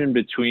distinction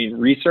between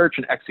research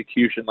and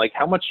execution? Like,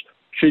 how much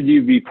should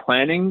you be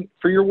planning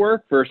for your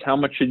work versus how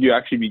much should you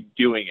actually be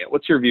doing it?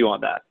 What's your view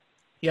on that?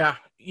 Yeah.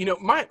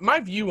 My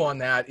view on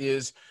that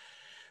is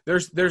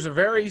there's a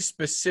very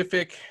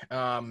specific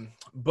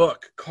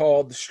book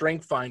called The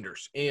Strength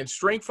Finders. And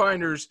Strength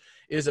Finders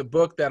is a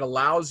book that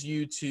allows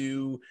you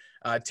to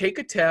take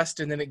a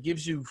test, and then it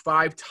gives you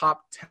 5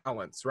 top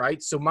talents,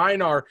 right? So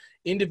mine are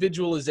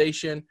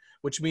individualization,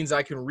 which means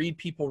I can read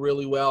people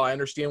really well. I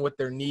understand what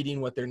they're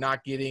needing, what they're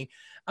not getting.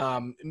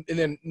 And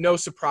then, no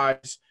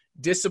surprise,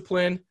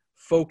 discipline,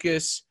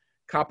 focus,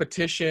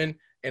 competition,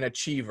 and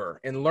achiever.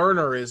 And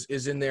learner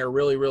is in there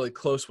really, really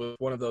close with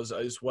one of those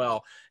as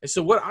well. And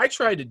so what I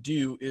try to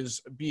do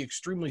is be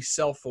extremely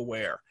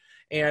self-aware.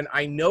 And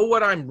I know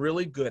what I'm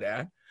really good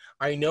at.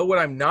 I know what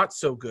I'm not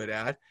so good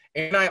at.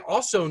 And I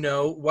also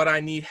know what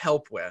I need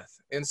help with.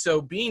 And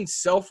so being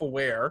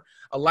self-aware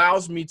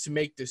allows me to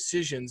make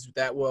decisions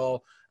that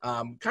will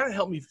kind of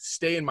help me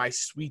stay in my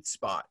sweet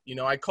spot.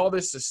 I call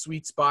this a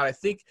sweet spot. I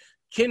think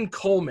Ken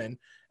Coleman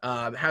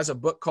has a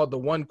book called The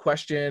One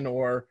Question,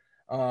 or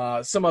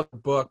some other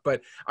book,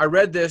 but I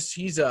read this.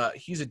 He's a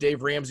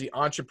Dave Ramsey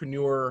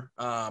entrepreneur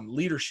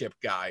leadership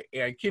guy,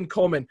 and Ken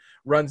Coleman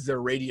runs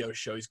their radio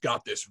show. He's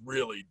got this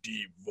really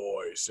deep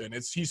voice, and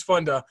he's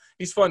fun to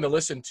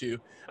listen to.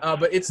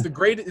 But it's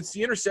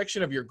the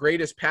intersection of your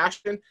greatest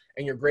passion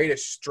and your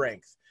greatest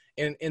strength.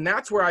 And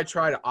that's where I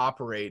try to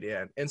operate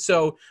in. And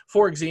so,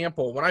 for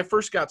example, when I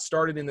first got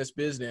started in this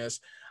business,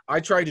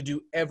 I tried to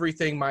do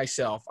everything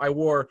myself. I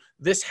wore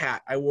this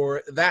hat. I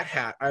wore that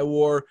hat. I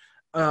wore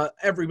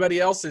everybody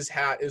else's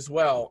hat as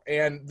well.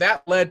 And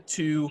that led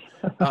to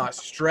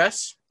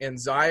stress,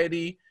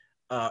 anxiety,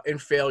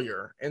 and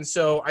failure. And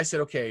so I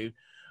said, okay,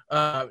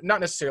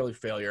 not necessarily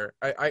failure.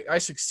 I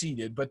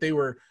succeeded, but they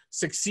were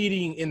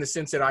succeeding in the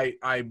sense that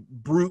I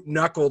brute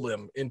knuckled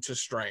them into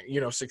strength,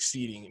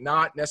 succeeding,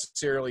 not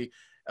necessarily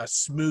a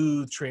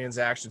smooth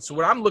transaction. So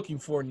what I'm looking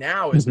for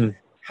now is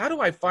how do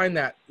I find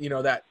that,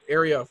 that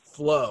area of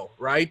flow,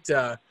 right?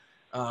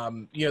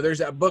 There's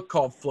that book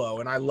called Flow,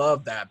 and I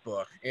love that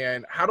book.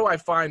 And how do I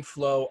find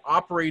flow,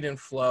 operate in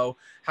flow?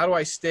 How do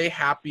I stay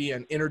happy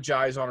and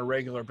energized on a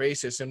regular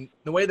basis? And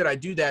the way that I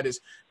do that is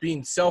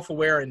being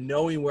self-aware and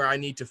knowing where I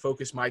need to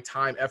focus my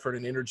time, effort,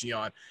 and energy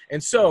on.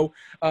 And so,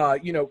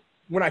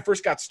 when I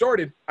first got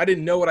started, I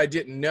didn't know what I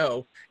didn't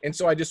know. And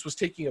so I just was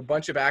taking a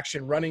bunch of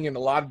action, running in a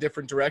lot of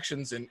different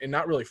directions, and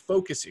not really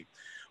focusing.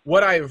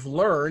 What I've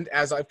learned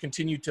as I've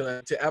continued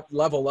to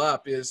level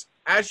up is,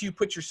 as you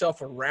put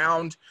yourself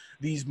around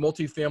these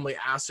multifamily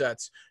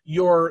assets,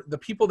 the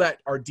people that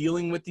are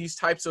dealing with these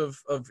types of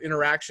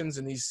interactions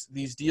and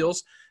these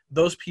deals,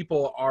 those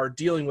people are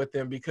dealing with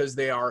them because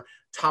they are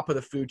top of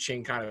the food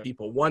chain kind of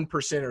people.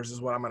 1%ers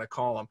is what I'm going to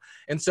call them.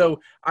 And so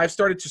I've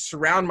started to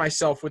surround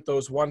myself with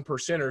those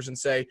 1%ers and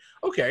say,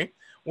 okay,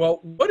 well,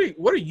 what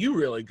are you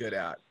really good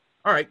at?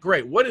 All right,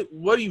 great. What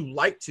do you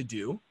like to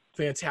do?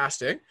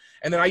 Fantastic.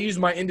 And then I use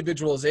my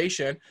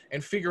individualization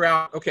and figure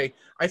out, okay,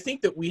 I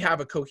think that we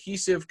have a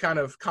cohesive kind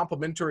of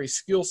complementary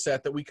skill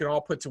set that we can all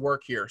put to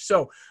work here.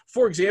 So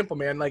for example,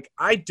 man, like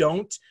I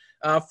don't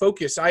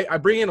focus. I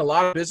bring in a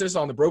lot of business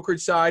on the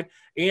brokerage side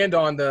and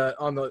on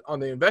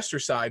the investor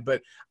side,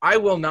 but I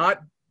will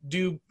not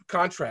do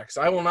contracts.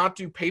 I will not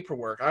do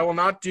paperwork. I will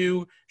not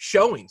do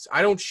showings.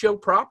 I don't show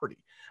property.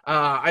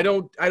 I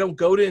don't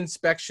go to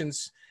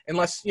inspections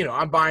unless,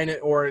 I'm buying it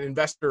or an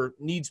investor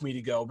needs me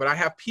to go. But I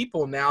have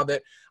people now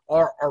that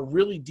are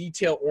really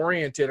detail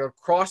oriented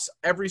across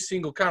every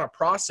single kind of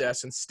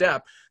process and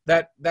step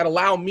that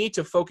allow me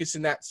to focus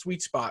in that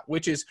sweet spot,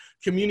 which is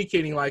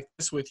communicating like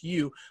this with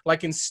you,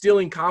 like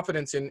instilling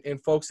confidence in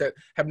folks that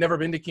have never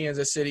been to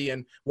Kansas City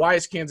and why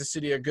is Kansas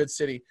City a good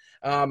city?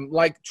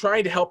 Like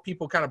trying to help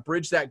people kind of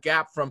bridge that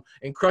gap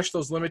and crush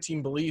those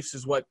limiting beliefs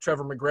is what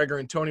Trevor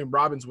McGregor and Tony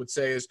Robbins would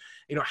say is,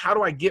 how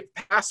do I get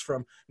past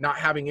from not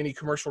having any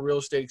commercial real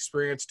estate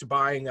experience to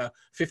buying a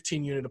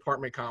 15-unit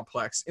apartment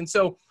complex? And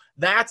so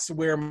that's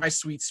where my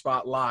sweet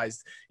spot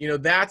lies.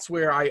 That's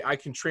where I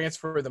can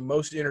transfer the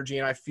most energy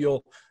and I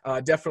feel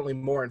definitely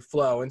more in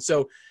flow. And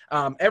so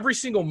every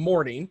single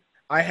morning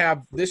I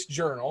have this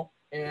journal.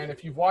 And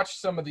if you've watched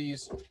some of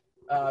these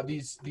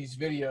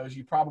videos,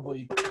 you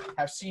probably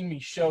have seen me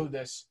show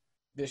this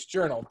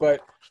journal,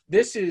 but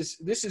this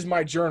is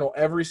my journal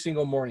every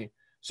single morning.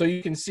 So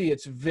you can see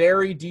it's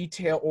very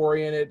detail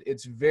oriented.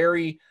 It's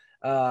very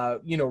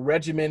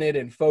regimented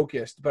and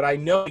focused, but I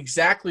know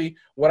exactly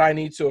what I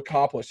need to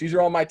accomplish. These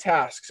are all my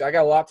tasks. I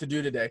got a lot to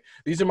do today.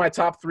 These are my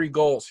top 3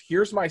 goals.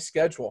 Here's my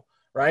schedule,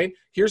 right?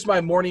 Here's my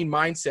morning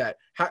mindset.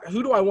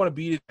 Who do I want to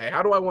be today?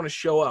 How do I want to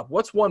show up?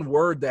 What's one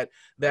word that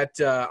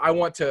I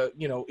want to,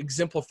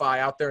 exemplify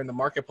out there in the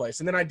marketplace?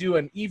 And then I do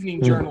an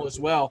evening journal as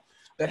well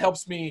that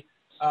helps me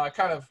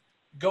kind of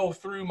go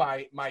through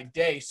my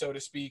day, so to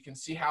speak, and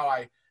see how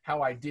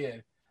I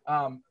did.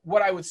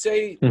 What I would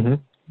say,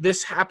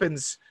 this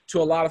happens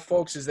to a lot of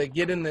folks, is they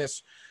get in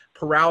this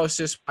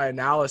paralysis by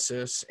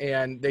analysis,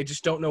 and they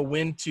just don't know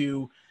when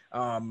to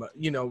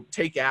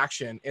take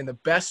action. And the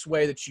best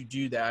way that you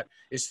do that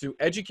is through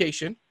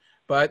education,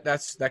 but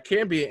that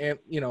can be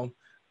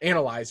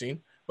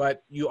analyzing,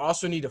 but you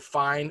also need to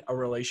find a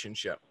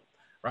relationship,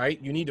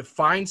 right? You need to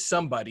find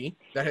somebody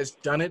that has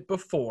done it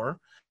before,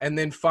 and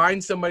then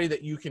find somebody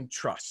that you can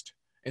trust.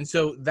 And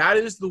so that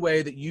is the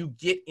way that you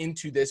get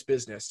into this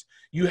business.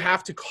 You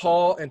have to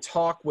call and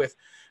talk with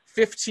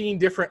 15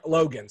 different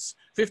Logans,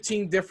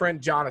 15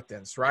 different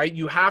Jonathans, right?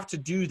 You have to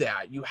do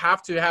that. You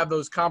have to have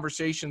those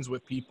conversations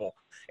with people,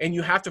 and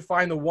you have to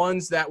find the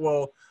ones that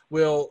will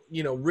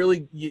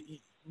really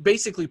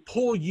basically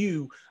pull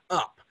you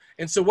up.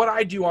 And so what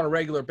I do on a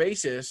regular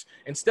basis,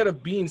 instead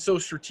of being so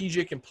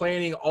strategic and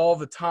planning all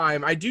the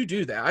time, I do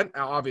that,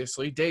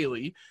 obviously,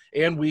 daily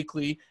and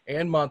weekly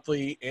and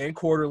monthly and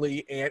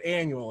quarterly and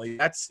annually.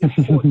 That's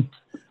important.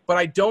 But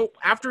I don't,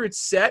 after it's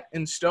set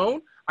in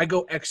stone, I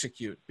go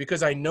execute,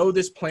 because I know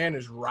this plan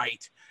is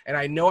right. And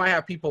I know I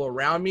have people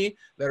around me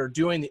that are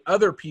doing the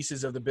other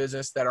pieces of the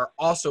business that are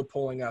also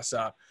pulling us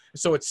up.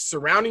 So it's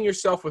surrounding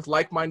yourself with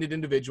like-minded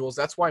individuals.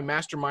 That's why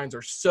masterminds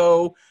are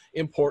so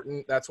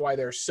important. That's why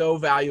they're so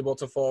valuable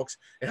to folks.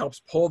 It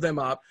helps pull them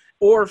up.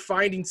 Or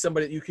finding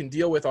somebody that you can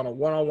deal with on a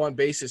one-on-one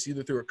basis,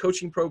 either through a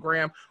coaching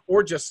program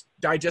or just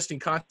digesting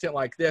content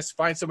like this.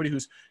 Find somebody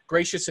who's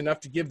gracious enough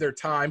to give their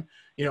time.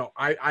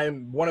 I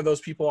am one of those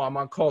people. I'm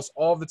on calls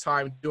all the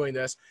time doing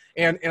this,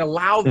 and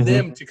allow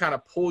them to kind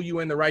of pull you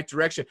in the right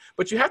direction.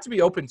 But you have to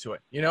be open to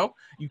it.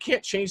 You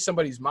can't change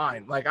somebody's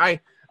mind. Like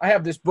I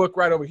have this book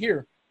right over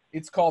here.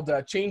 It's called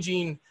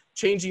Changing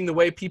the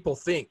Way People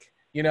Think,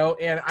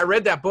 and I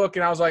read that book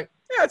and I was like,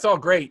 yeah, it's all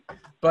great,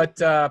 but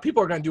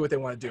people are going to do what they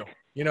want to do.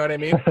 You know what I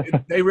mean?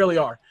 They really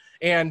are.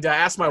 And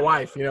ask my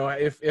wife,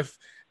 if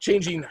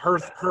changing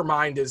her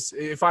mind is,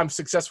 if I'm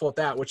successful at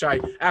that, which I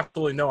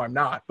absolutely know I'm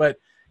not. But,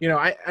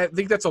 I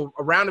think that's a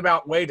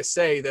roundabout way to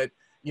say that,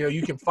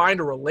 you can find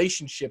a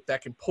relationship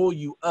that can pull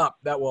you up,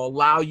 that will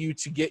allow you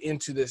to get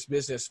into this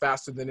business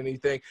faster than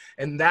anything.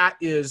 And that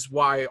is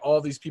why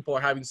all these people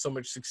are having so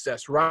much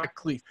success. Rod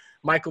Cleef,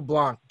 Michael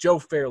Blanc, Joe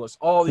Fairless,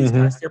 all these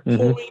guys, they're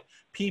pulling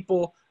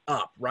people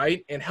up,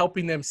 right? And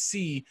helping them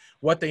see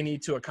what they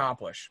need to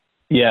accomplish.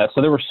 Yeah,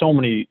 so there were so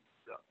many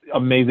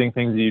amazing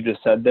things that you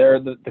just said there.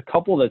 The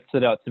couple that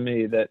stood out to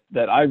me that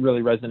I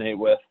really resonate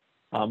with,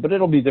 but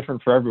it'll be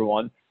different for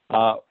everyone,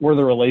 were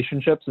the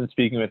relationships and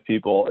speaking with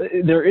people.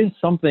 There is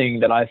something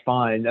that I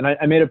find, and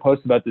I made a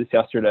post about this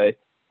yesterday,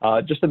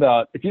 just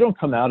about if you don't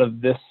come out of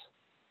this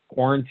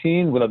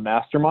quarantine with a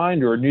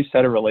mastermind or a new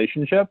set of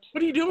relationships,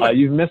 what are you doing?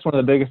 You've missed one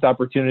of the biggest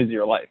opportunities of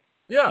your life.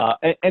 Yeah.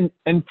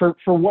 And for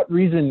what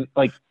reason,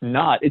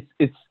 not,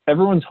 it's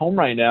everyone's home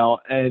right now.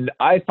 And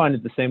I find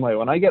it the same way.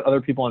 When I get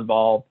other people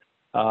involved,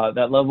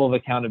 that level of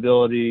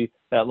accountability,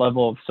 that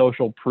level of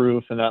social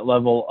proof, and that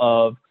level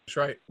of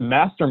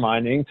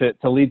masterminding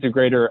to lead to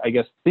greater,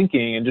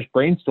 thinking and just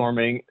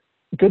brainstorming,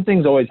 good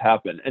things always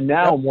happen. And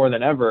now more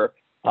than ever,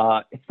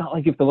 it's not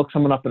like you have to look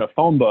someone up in a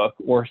phone book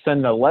or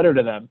send a letter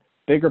to them.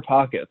 Bigger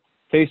Pockets,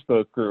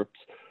 Facebook groups,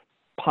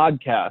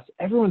 podcasts,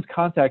 everyone's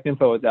contact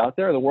info is out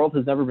there. The world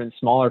has never been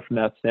smaller from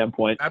that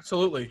standpoint.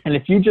 Absolutely. And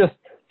if you just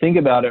think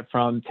about it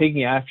from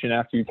taking action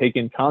after you take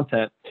in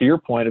content, to your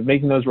point of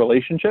making those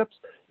relationships,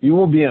 you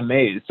will be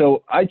amazed.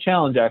 So I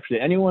challenge actually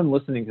anyone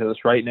listening to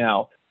this right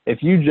now,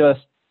 if you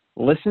just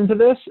listen to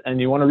this and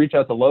you want to reach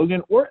out to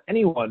Logan or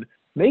anyone,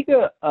 make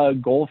a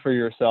goal for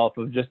yourself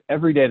of just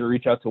every day to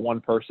reach out to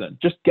one person.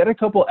 Just get a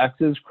couple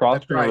X's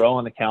crossed in a row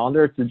on the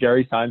calendar. It's the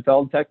Jerry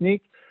Seinfeld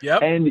technique.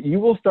 Yep. And you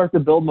will start to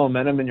build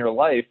momentum in your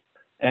life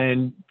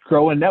and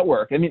grow a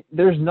network. I mean,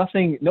 there's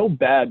no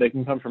bad that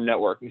can come from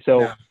networking.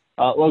 So,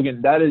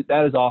 Logan, that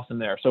is awesome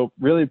there. So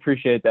really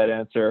appreciate that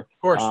answer.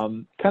 Of course.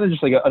 Kind of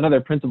just like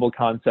another principal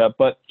concept,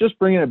 but just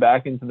bringing it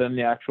back into then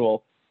the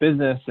actual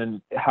business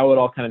and how it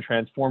all kind of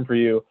transformed for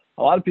you.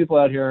 A lot of people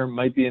out here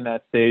might be in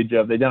that stage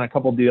of they've done a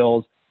couple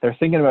deals. They're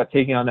thinking about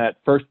taking on that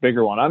first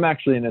bigger one. I'm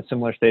actually in a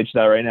similar stage to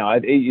that right now. I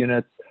have 8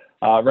 units.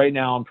 Right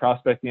now, I'm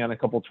prospecting on a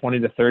couple 20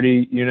 to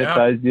 30 unit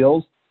size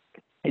deals.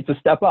 It's a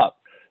step up.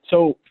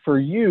 So for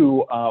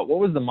you, what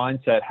was the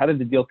mindset? How did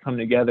the deal come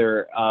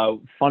together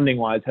funding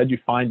wise? How'd you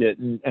find it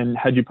and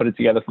how'd you put it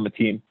together from a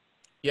team?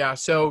 Yeah.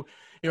 So,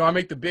 I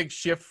make the big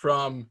shift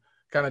from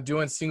kind of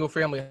doing single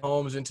family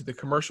homes into the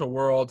commercial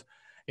world.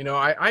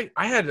 I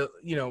had,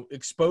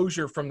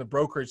 exposure from the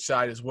brokerage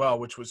side as well,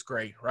 which was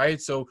great.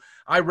 Right. So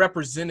I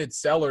represented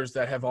sellers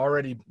that have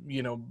already,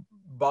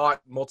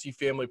 bought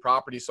multifamily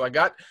property. So I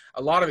got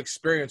a lot of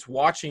experience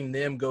watching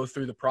them go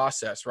through the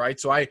process, right?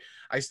 So I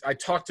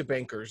talked to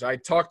bankers, I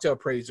talked to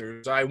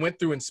appraisers, I went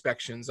through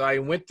inspections, I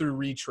went through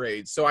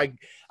retrades. So I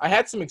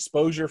had some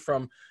exposure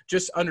from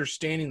just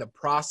understanding the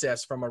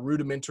process from a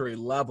rudimentary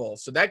level.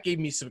 So that gave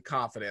me some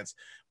confidence.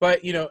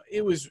 But,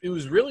 it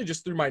was really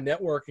just through my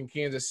network in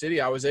Kansas City,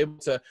 I was able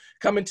to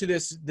come into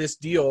this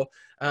deal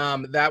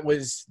that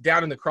was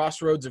down in the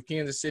crossroads of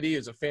Kansas City. It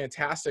was a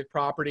fantastic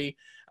property.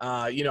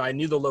 I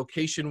knew the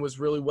location was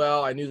really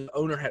well. I knew the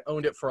owner had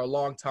owned it for a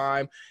long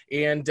time.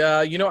 And,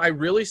 I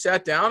really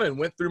sat down and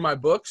went through my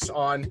books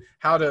on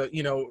how to,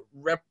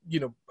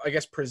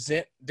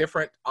 present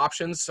different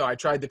options. So I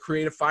tried the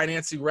creative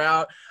financing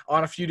route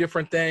on a few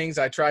different things.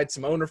 I tried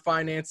some owner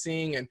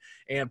financing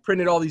and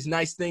printed all these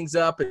nice things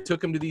up and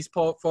took them to these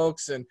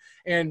folks. And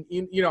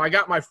I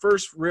got my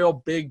first real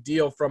big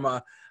deal from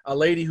a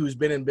lady who's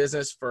been in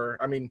business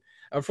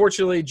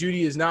unfortunately,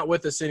 Judy is not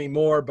with us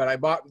anymore, but I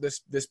bought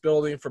this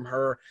building from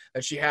her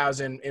that she has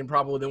in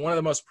probably one of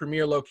the most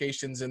premier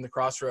locations in the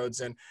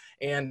crossroads.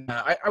 And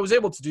I was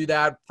able to do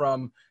that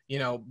from,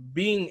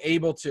 being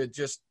able to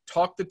just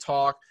talk the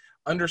talk,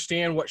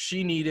 understand what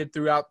she needed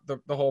throughout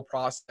the whole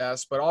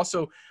process, but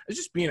also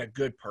just being a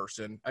good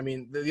person. I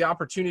mean, the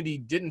opportunity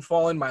didn't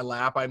fall in my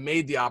lap. I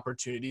made the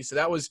opportunity. So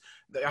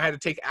I had to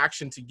take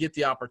action to get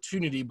the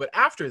opportunity. But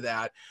after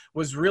that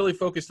was really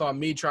focused on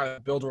me trying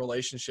to build a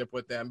relationship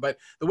with them. But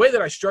the way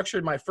that I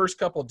structured my first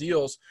couple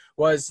deals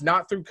was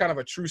not through kind of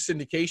a true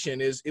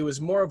syndication. It was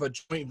more of a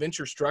joint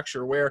venture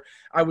structure where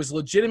I was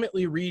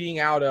legitimately reading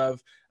out of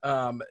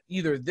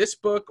either this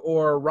book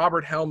or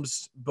Robert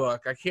Helm's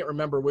book. I can't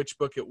remember which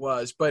book it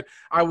was, but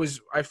I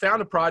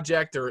found a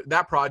project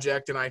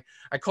and I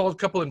called a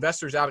couple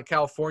investors out in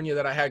California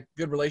that I had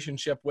good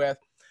relationship with.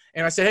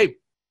 And I said, hey,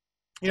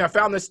 I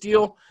found this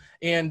deal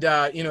and,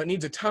 it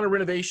needs a ton of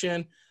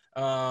renovation.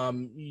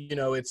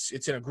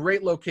 It's in a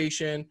great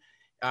location.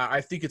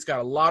 I think it's got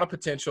a lot of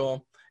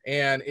potential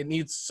and it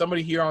needs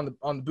somebody here on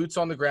the boots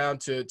on the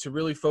ground to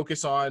really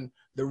focus on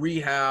the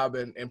rehab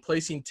and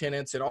placing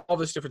tenants and all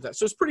this different stuff.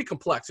 So it's pretty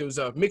complex. It was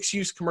a mixed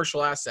use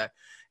commercial asset.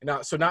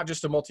 And so not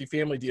just a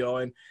multifamily deal.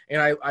 And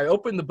I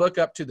opened the book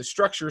up to the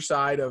structure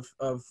side of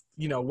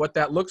what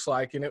that looks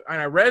like. And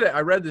I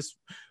read this,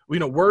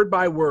 word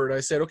by word. I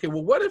said, okay,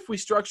 well, what if we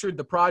structured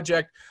the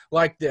project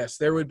like this?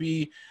 There would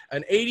be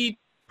an 80%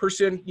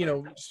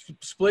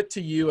 split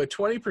to you, a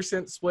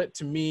 20% split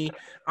to me.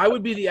 I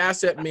would be the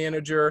asset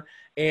manager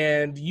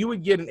and you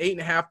would get an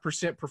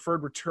 8.5%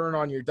 preferred return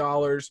on your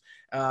dollars,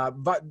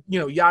 but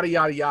yada,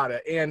 yada, yada.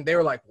 And they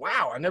were like,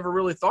 wow, I never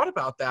really thought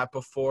about that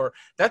before.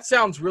 That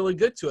sounds really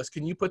good to us.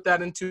 Can you put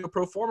that into a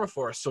pro forma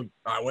for us? So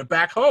I went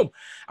back home.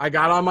 I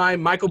got on my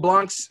Michael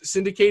Blanc's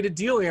syndicated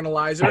deal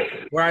analyzer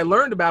where I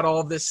learned about all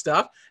of this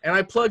stuff and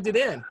I plugged it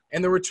in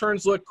and the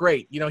returns look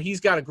great. He's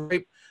got a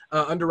great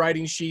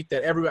underwriting sheet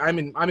that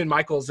I'm in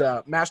Michael's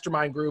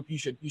mastermind group. You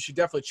should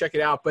definitely check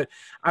it out. But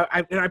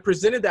I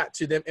presented that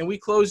to them and we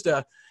closed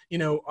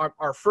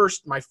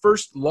my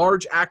first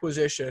large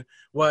acquisition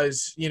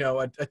was, a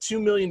 $2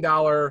 million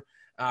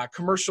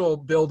commercial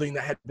building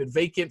that had been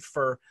vacant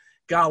for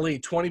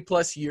 20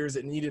 plus years.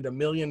 It needed $1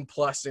 million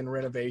plus in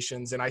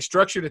renovations. And I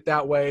structured it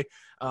that way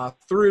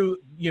through,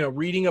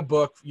 reading a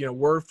book,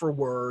 word for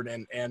word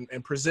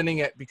and presenting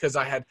it because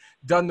I had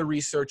done the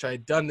research. I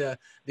had done the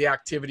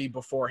activity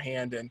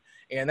beforehand.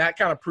 And that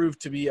kind of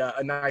proved to be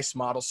a nice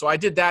model. So I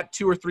did that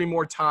 2 or 3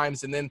 more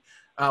times and then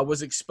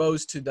was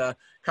exposed to the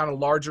kind of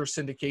larger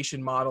syndication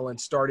model and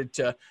started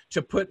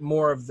to put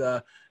more of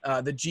the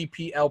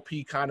GP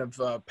LP kind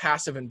of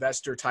passive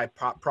investor type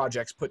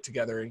projects put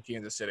together in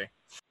Kansas City.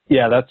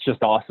 Yeah, that's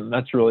just awesome.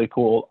 That's really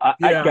cool.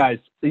 Guys,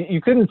 you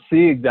couldn't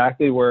see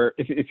exactly where,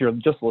 if you're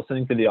just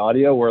listening to the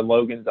audio, where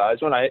Logan's eyes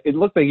went. It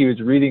looked like he was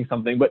reading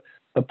something, but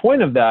the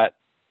point of that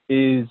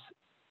is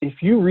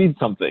if you read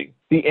something,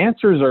 the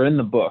answers are in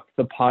the book,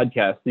 the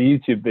podcast, the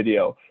YouTube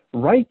video.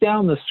 Write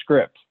down the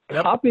script.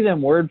 Yep. Copy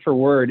them word for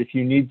word if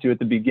you need to at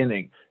the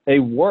beginning. They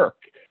work.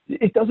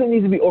 It doesn't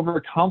need to be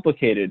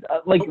overcomplicated.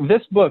 Like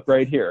this book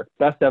right here,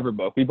 best ever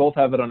book. We both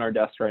have it on our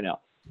desk right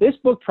now. This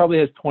book probably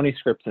has 20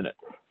 scripts in it.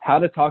 How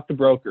to talk to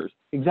brokers.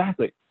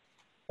 Exactly.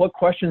 What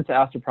questions to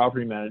ask the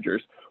property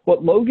managers.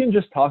 What Logan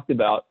just talked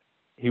about,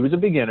 he was a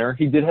beginner.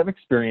 He did have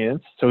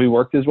experience, so he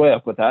worked his way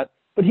up with that.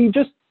 But he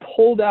just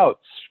pulled out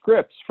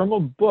scripts from a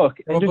book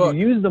and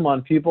used them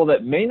on people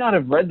that may not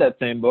have read that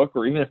same book,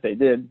 or even if they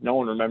did, no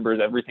one remembers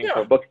everything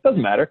from a book. It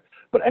doesn't matter.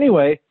 But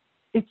anyway,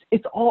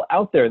 it's all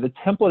out there. The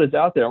template is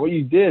out there. And what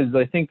you did is,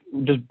 I think,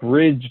 just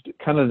bridged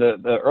kind of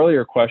the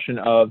earlier question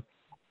of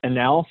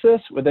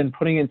analysis with then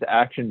putting it into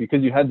action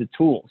because you had the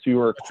tools. You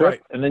were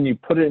equipped and then you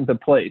put it into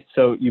place.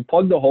 So you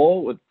plugged the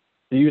hole with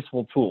the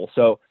useful tool.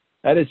 So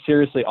that is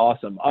seriously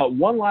awesome.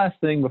 One last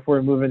thing before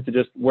we move into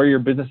just where your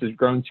business has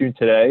grown to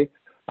today.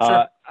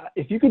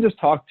 If you could just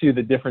talk to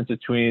the difference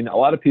between, a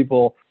lot of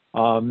people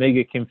may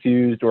get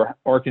confused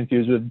or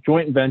confused with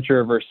joint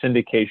venture versus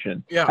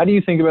syndication. Yeah. How do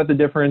you think about the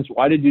difference?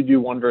 Why did you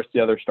do one versus the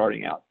other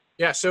starting out?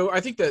 Yeah, so I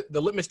think that the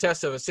litmus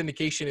test of a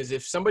syndication is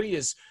if somebody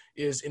is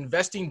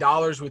investing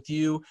dollars with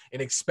you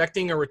and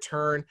expecting a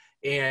return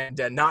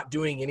and not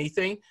doing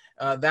anything,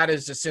 that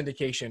is a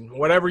syndication.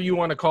 Whatever you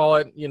want to call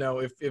it,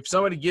 if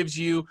somebody gives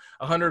you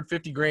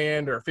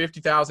 $150,000 or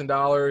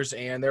 $50,000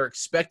 and they're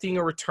expecting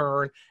a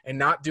return and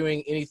not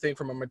doing anything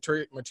from a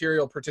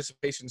material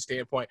participation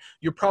standpoint,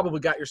 you probably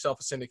got yourself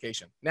a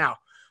syndication. Now,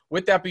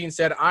 with that being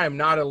said, I am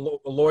not a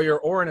lawyer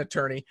or an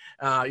attorney.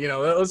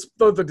 Let's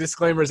throw the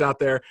disclaimers out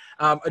there.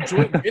 A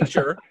joint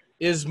venture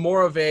is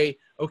more of a,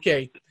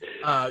 okay,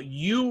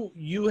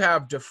 you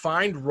have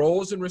defined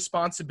roles and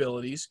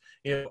responsibilities.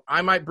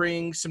 I might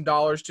bring some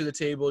dollars to the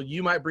table.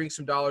 You might bring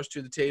some dollars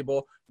to the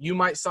table. You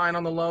might sign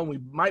on the loan. We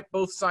might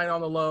both sign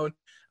on the loan.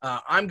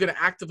 I'm going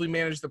to actively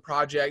manage the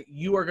project.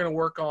 You are going to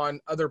work on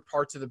other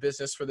parts of the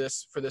business for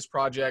this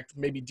project,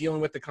 maybe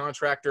dealing with the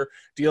contractor,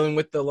 dealing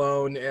with the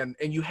loan, and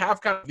you have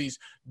kind of these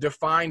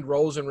defined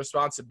roles and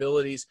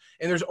responsibilities.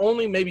 And there's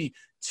only maybe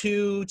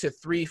 2 to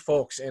 3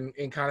 folks in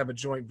kind of a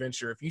joint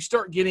venture. If you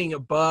start getting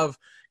above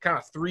kind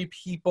of 3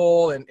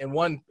 people and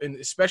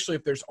especially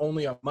if there's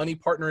only a money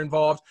partner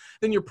involved,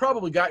 then you're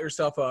probably got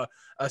yourself a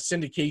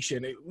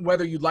syndication,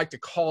 whether you'd like to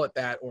call it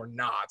that or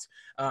not.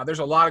 There's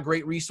a lot of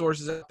great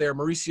resources out there.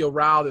 Mauricio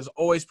Raud is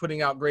always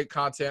putting out great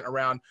content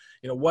around,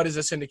 what is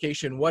a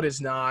syndication, what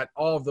is not,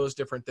 all of those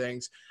different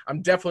things.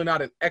 I'm definitely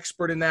not an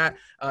expert in that.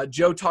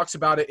 Joe talks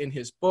about it in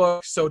his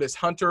book. So does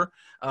Hunter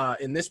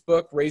in this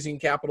book, Raising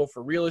Capital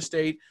for Real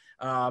Estate.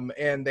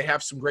 And they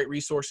have some great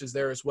resources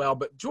there as well.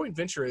 But joint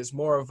venture is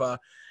more of a,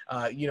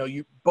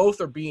 you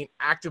both are being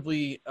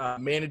actively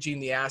managing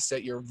the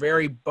asset. You're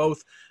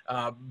both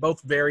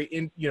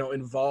very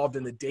involved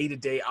in the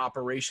day-to-day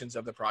operations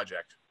of the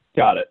project.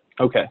 Got it.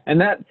 Okay.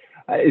 And that,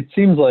 it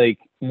seems like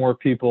more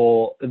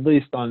people, at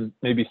least on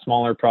maybe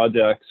smaller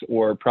projects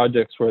or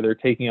projects where they're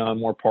taking on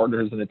more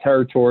partners in a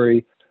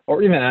territory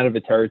or even out of a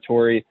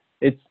territory,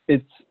 it's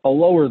a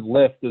lower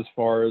lift as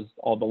far as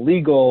all the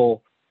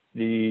legal,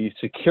 the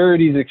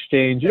securities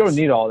exchange. You don't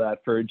need all that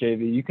for a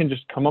JV. You can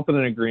just come up with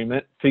an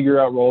agreement, figure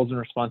out roles and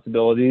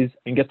responsibilities,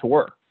 and get to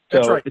work.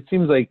 That's right. It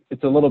seems like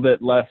it's a little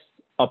bit less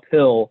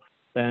uphill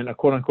than a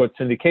quote unquote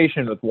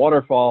syndication with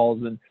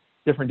waterfalls and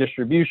different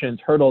distributions,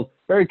 hurdles,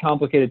 very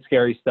complicated,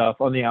 scary stuff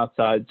on the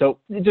outside. So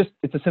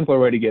it's a simpler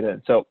way to get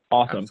in. So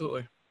awesome.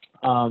 Absolutely.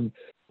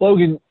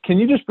 Logan, can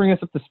you just bring us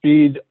up to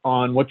speed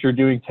on what you're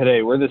doing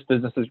today, where this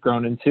business has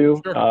grown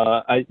into?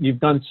 Sure. You've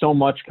done so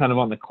much kind of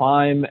on the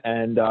climb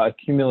and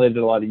accumulated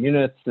a lot of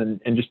units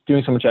and just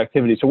doing so much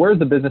activity. So where's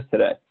the business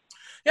today?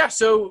 Yeah.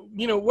 So,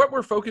 what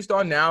we're focused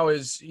on now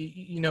is,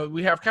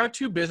 we have kind of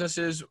 2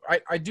 businesses.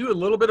 I do a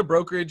little bit of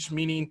brokerage,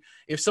 meaning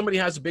if somebody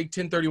has a big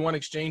 1031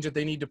 exchange that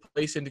they need to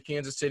place into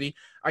Kansas City,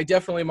 I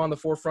definitely am on the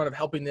forefront of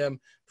helping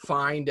them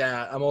find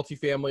a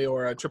multifamily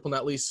or a triple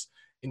net lease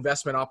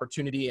investment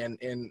opportunity and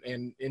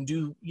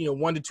do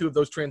 1 to 2 of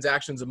those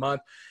transactions a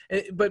month.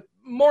 But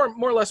more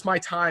or less my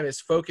time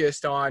is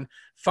focused on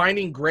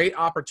finding great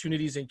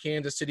opportunities in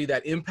Kansas City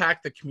that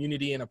impact the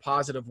community in a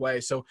positive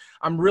way. So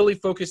I'm really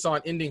focused on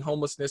ending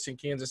homelessness in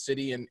Kansas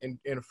City and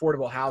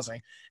affordable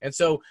housing. And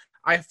so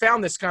I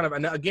found this kind of,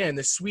 again,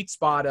 this sweet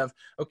spot of,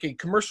 okay,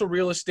 commercial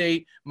real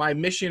estate, my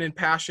mission and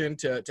passion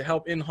to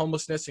help end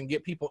homelessness and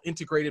get people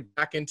integrated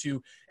back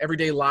into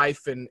everyday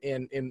life and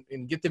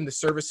get them the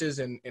services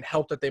and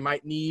help that they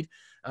might need.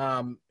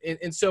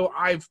 And so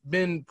I've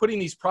been putting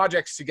these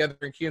projects together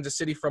in Kansas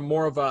City from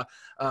more of a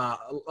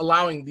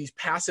allowing these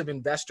passive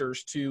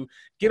investors to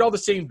get all the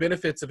same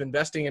benefits of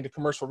investing into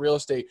commercial real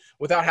estate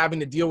without having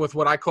to deal with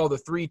what I call the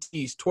 3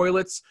 T's: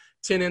 toilets,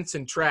 tenants,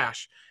 and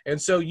trash.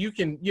 And so you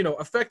can,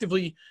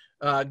 effectively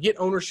get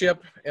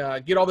ownership,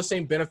 get all the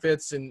same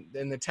benefits and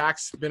the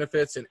tax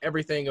benefits and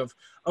everything of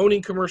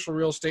owning commercial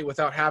real estate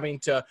without having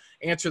to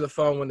answer the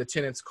phone when the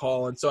tenants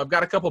call. And so I've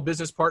got a couple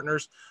business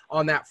partners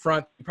on that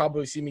front. You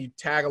probably see me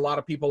tag a lot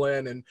of people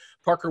in, and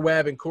Parker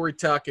Webb and Corey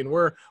Tuck, and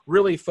we're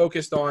really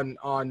focused on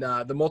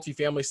the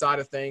multifamily side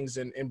of things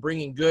and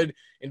bringing good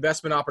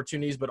investment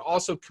opportunities, but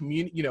also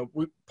community.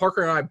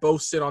 Parker and I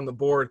both sit on the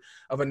board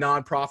of a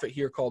nonprofit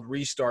here called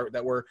Restart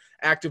that we're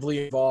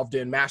actively involved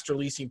in master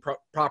leasing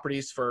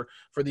properties for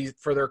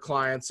their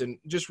clients, and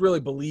just really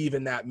believe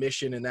in that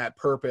mission and that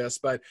purpose.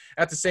 But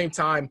at the same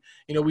time,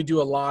 we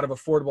do a lot of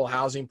affordable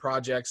housing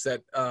projects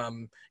that,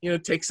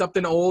 take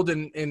something old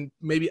and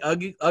maybe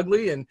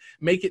ugly and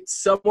make it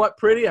somewhat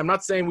pretty. I'm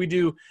not saying we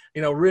do,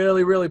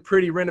 really, really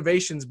pretty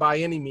renovations by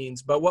any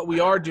means, but what we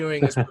are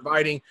doing is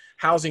providing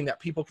housing that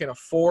people can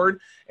afford,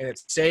 and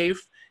it's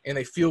safe, and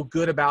they feel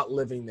good about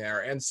living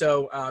there. And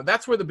so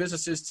that's where the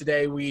business is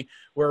today.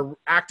 We're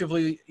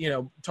actively,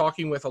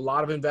 talking with a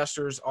lot of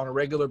investors on a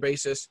regular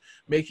basis,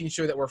 making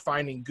sure that we're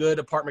finding good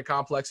apartment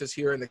complexes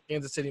here in the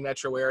Kansas City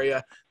metro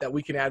area that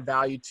we can add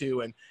value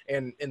to.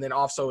 And then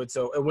also it's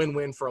a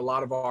win-win for a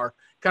lot of our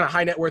kind of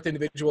high net worth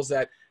individuals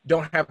that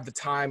don't have the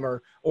time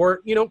or,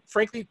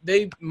 frankly,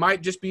 they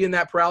might just be in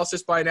that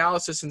paralysis by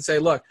analysis and say,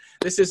 look,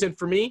 this isn't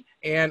for me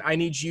and I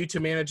need you to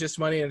manage this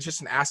money, and it's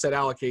just an asset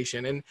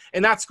allocation.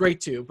 And that's great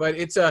too. But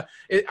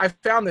I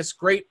found this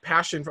great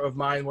passion of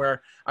mine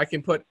where I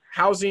can put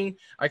housing,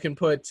 I can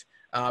put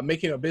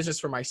making a business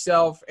for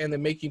myself, and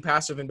then making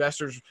passive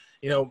investors,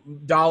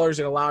 dollars,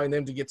 and allowing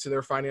them to get to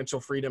their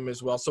financial freedom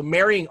as well. So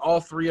marrying all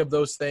 3 of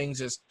those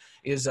things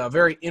is a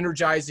very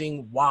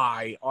energizing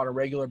why on a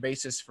regular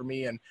basis for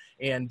me.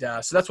 And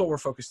so that's what we're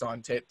focused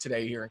on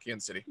today here in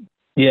Kansas City.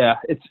 Yeah,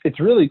 it's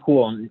really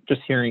cool. And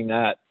just hearing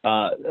that,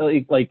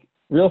 like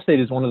real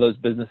estate is one of those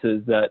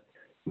businesses that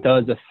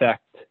does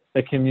affect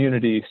the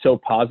community so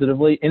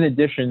positively, in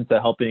addition to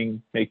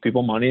helping make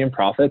people money and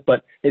profit,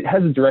 but it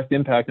has a direct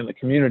impact on the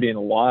community and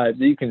the lives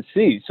that you can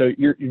see. So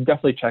you're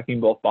definitely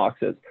checking both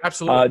boxes.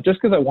 Absolutely. Just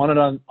because I want it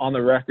on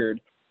the record,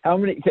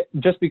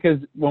 just because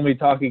when we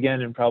talk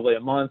again in probably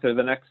a month or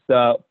the next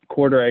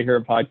quarter I hear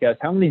a podcast,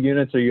 how many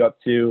units are you up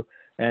to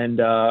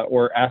and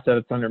or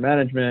assets under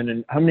management,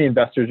 and how many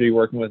investors are you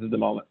working with at the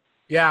moment?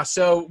 Yeah,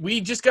 so we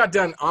just got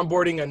done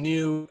onboarding a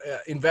new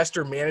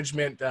investor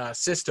management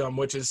system,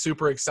 which is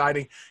super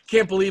exciting.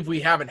 Can't believe we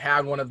haven't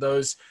had one of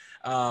those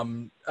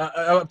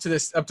up to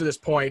this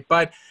point.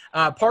 But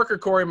Parker,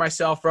 Corey, and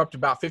myself are up to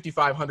about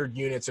 5,500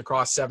 units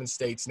across 7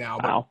 states now.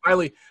 Wow.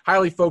 But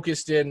highly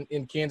focused in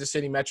Kansas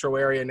City metro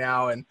area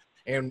now,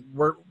 and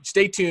we're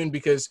stay tuned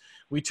because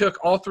we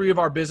took all 3 of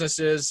our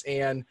businesses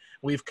and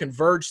we've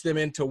converged them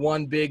into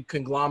one big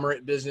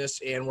conglomerate business,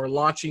 and we're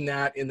launching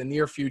that in the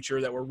near future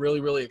that we're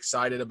really, really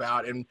excited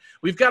about. And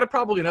we've got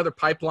probably another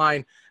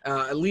pipeline,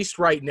 at least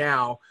right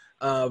now,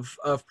 of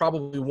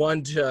probably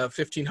 1 to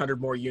 1,500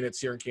 more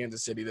units here in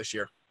Kansas City this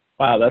year.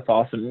 Wow, that's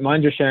awesome.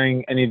 Mind just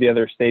sharing any of the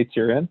other states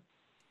you're in?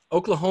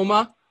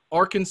 Oklahoma,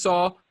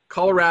 Arkansas,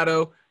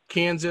 Colorado,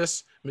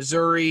 Kansas,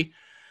 Missouri.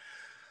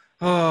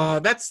 I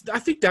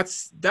think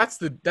that's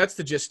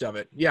the gist of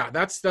it. Yeah,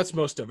 that's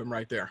most of them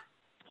right there.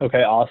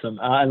 Okay, awesome.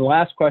 And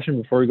last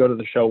question before we go to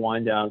the show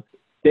wind down.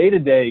 Day to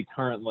day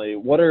currently,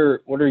 what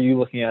are you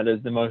looking at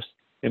as the most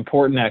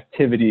important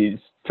activities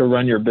to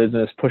run your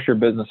business, push your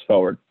business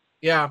forward?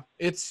 Yeah,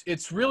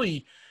 it's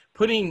really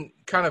putting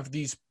kind of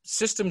these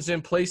systems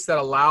in place that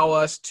allow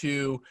us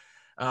to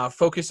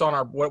focus on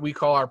what we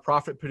call our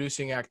profit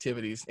producing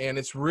activities. And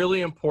it's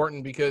really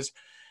important because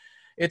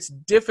it's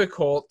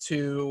difficult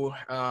to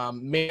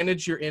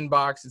manage your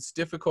inbox. It's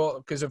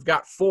difficult because I've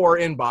got 4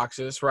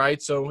 inboxes,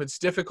 right? So it's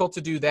difficult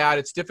to do that.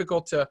 It's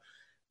difficult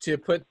to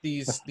put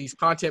these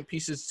content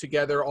pieces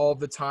together all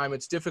the time.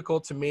 It's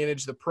difficult to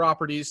manage the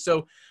properties.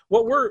 So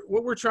what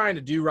we're trying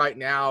to do right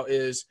now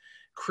is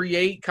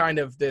create kind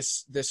of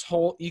this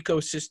whole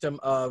ecosystem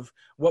of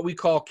what we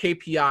call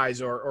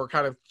KPIs or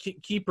kind of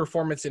key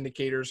performance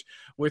indicators.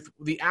 With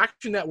the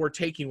action that we're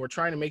taking, we're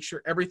trying to make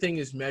sure everything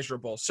is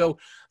measurable. So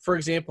for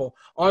example,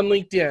 on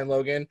LinkedIn,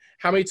 Logan,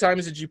 how many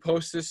times did you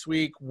post this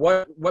week?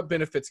 What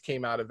benefits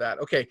came out of that?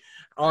 Okay.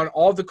 On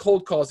all the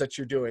cold calls that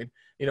you're doing,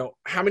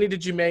 how many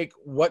did you make?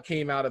 What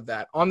came out of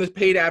that? On the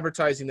paid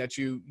advertising that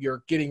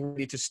you're getting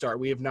ready to start,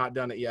 we have not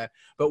done it yet,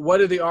 but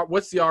what's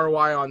the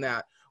ROI on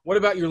that? What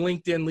about your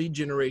LinkedIn lead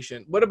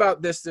generation? What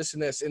about this,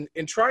 and this?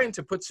 And trying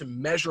to put some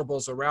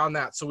measurables around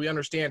that so we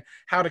understand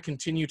how to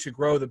continue to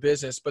grow the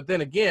business. But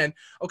then again,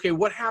 okay,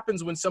 what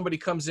happens when somebody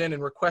comes in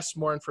and requests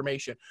more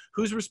information?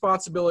 Whose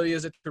responsibility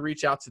is it to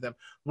reach out to them?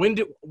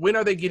 When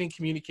are they getting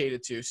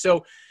communicated to?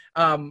 So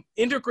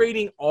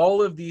integrating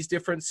all of these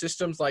different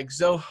systems like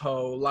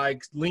Zoho,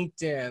 like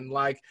LinkedIn,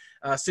 like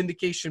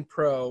Syndication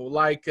Pro,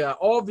 like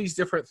all of these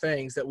different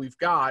things that we've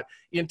got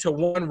into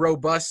one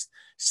robust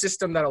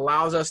system that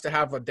allows us to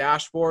have a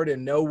dashboard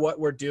and know what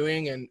we're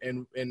doing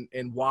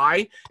and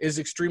why is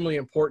extremely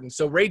important.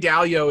 So Ray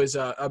Dalio is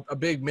a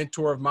big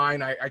mentor of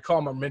mine. I call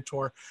him a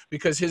mentor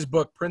because his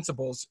book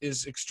Principles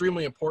is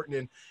extremely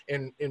important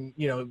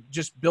in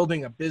just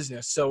building a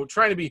business. So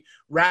trying to be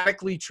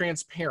radically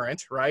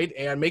transparent, right?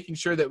 And making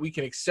sure that we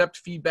can accept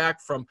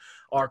feedback from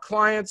our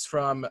clients,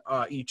 from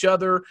each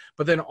other,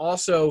 but then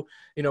also,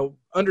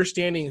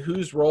 understanding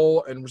whose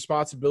role and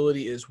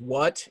responsibility is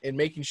what, and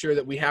making sure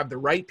that we have the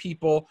right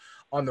people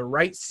on the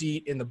right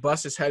seat and the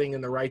bus is heading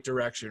in the right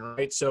direction,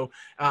 right? So,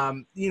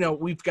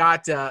 we've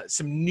got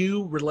some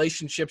new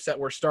relationships that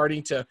we're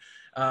starting to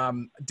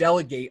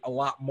delegate a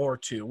lot more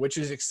to, which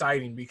is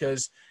exciting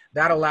because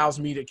that allows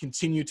me to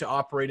continue to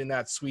operate in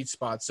that sweet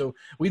spot. So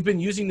we've been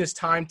using this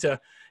time to,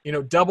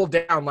 double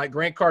down, like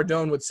Grant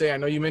Cardone would say. I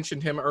know you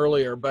mentioned him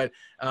earlier, but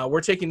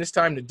we're taking this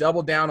time to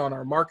double down on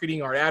our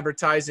marketing, our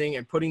advertising,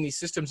 and putting these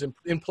systems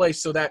in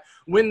place so that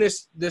when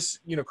this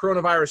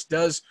coronavirus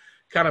does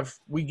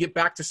we get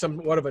back to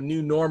somewhat of a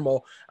new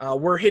normal,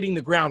 we're hitting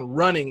the ground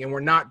running and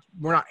we're not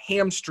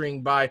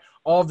hamstringed by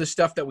all the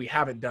stuff that we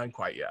haven't done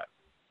quite yet.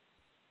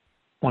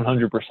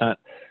 100%.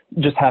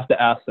 Just have to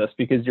ask this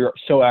because you're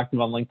so active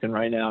on LinkedIn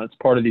right now. It's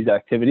part of these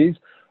activities.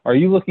 Are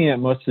you looking at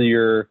most of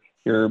your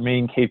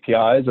main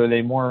KPIs? Are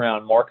they more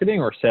around marketing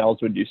or sales,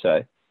 would you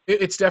say?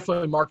 It's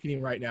definitely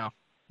marketing right now.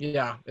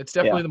 Yeah, it's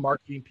definitely the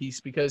marketing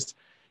piece because,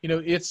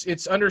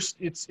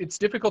 it's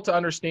difficult to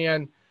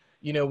understand,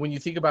 when you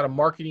think about a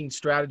marketing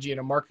strategy and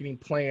a marketing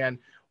plan,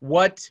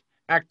 what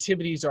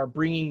activities are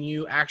bringing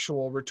you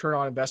actual return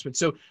on investment.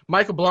 So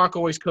Michael Blank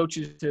always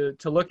coaches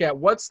to look at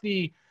what's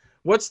the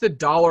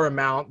dollar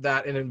amount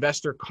that an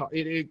investor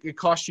it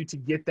costs you to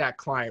get that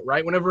client,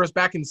 right? Whenever it was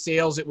back in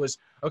sales, it was,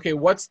 okay,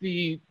 what's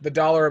the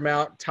dollar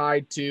amount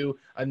tied to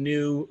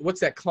what's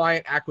that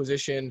client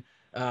acquisition,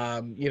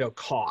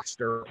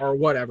 cost or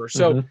whatever.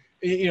 So,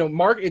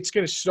 it's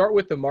going to start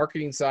with the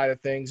marketing side of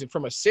things. And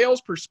from a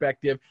sales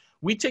perspective,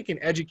 we take an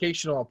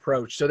educational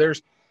approach. So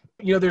there's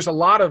a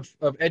lot of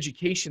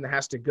education that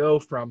has to go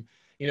from,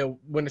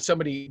 when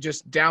somebody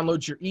just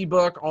downloads your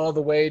ebook all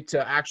the way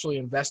to actually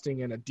investing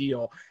in a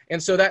deal.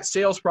 And so that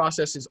sales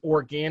process is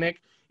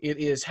organic. It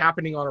is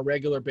happening on a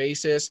regular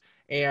basis.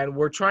 And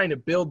we're trying to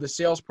build the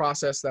sales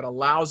process that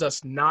allows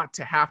us not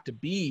to have to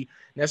be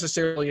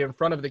necessarily in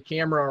front of the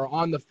camera or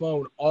on the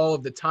phone all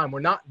of the time.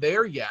 We're not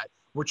there yet.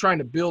 We're trying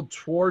to build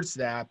towards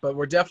that, but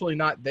we're definitely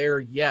not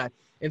there yet.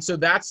 And so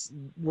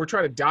we're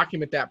trying to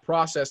document that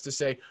process to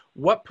say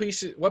what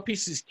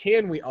pieces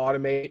can we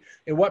automate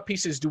and what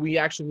pieces do we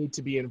actually need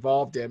to be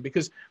involved in,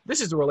 because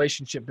this is a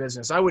relationship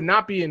business. I would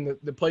not be in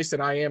the place that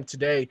I am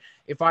today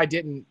if I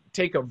didn't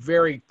take a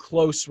very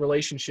close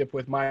relationship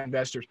with my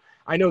investors.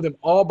 I know them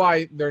all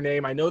by their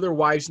name. I know their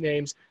wives'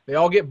 names. They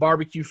all get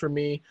barbecue from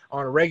me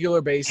on a regular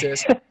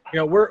basis.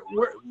 We're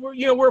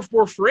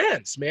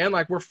friends, man.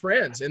 Like, we're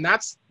friends. And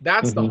that's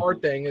the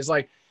hard thing is,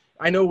 like,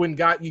 I know when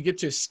you get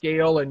to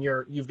scale and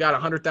you've got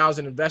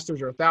 100,000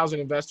 investors or 1,000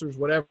 investors,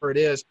 whatever it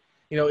is,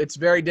 it's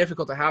very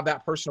difficult to have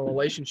that personal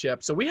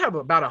relationship. So we have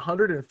about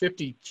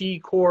 150 key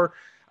core,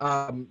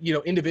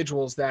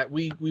 individuals that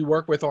we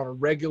work with on a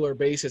regular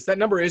basis. That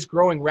number is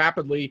growing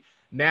rapidly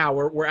now.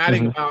 We're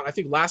adding about, I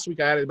think last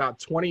week I added about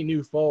 20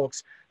 new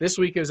folks. This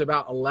week is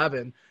about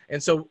 11.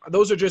 And so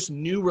those are just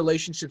new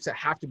relationships that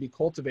have to be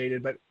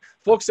cultivated. But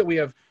folks that we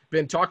have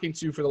been talking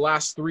to for the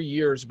last 3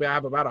 years, we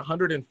have about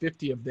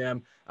 150 of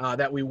them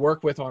that we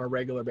work with on a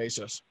regular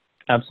basis.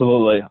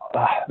 Absolutely.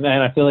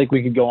 Man, I feel like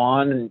we could go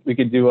on and we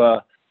could do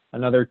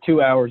another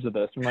 2 hours of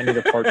this. We might need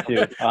a part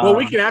 2. Well,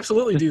 we can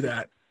absolutely do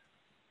that.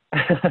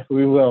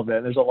 We will,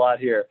 man. There's a lot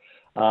here.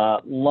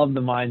 Love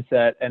the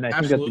mindset. And I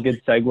think that's a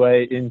good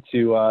segue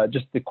into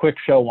just the quick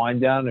show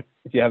wind down.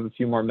 If you have a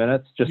few more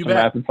minutes, just some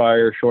rapid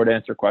fire, short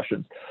answer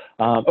questions.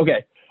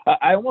 Okay.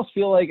 I almost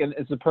feel like, and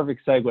it's a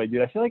perfect segue,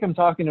 dude. I feel like I'm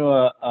talking to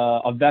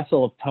a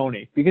vessel of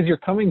Tony, because you're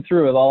coming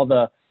through with all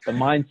the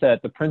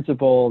mindset, the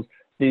principles,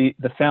 the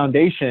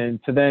foundation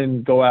to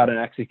then go out and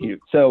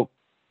execute. So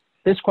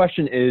this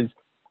question is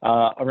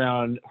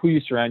around who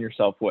you surround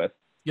yourself with.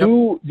 Yep.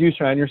 Who do you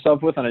surround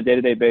yourself with on a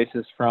day-to-day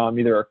basis, from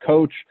either a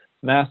coach,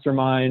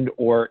 mastermind,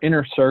 or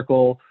inner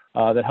circle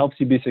that helps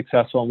you be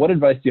successful? And what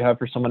advice do you have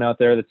for someone out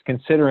there that's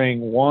considering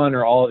one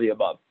or all of the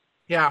above?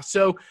 Yeah.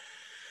 So,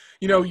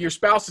 your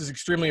spouse is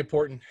extremely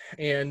important.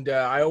 And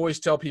I always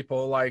tell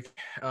people, like,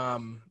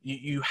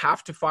 you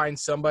have to find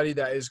somebody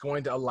that is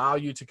going to allow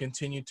you to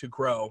continue to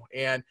grow.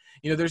 And,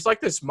 there's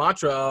like this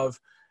mantra of,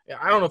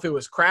 I don't know if it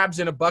was crabs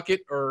in a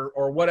bucket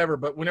or whatever,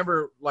 but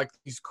whenever, like,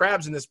 these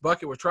crabs in this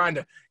bucket were trying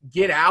to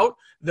get out,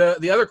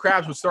 the other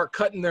crabs would start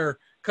cutting their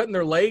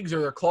legs or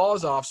their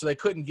claws off so they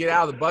couldn't get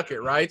out of the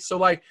bucket, right? So,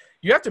 like,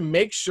 you have to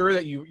make sure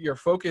that you're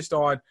focused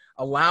on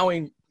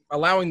allowing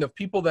the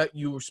people that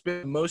you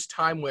spend most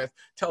time with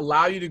to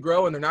allow you to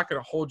grow, and they're not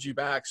going to hold you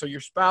back. So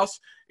your spouse,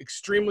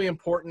 extremely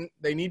important.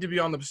 They need to be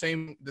on the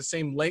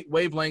same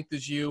wavelength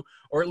as you,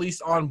 or at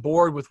least on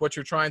board with what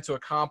you're trying to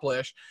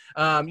accomplish.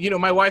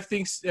 My wife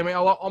thinks,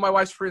 all my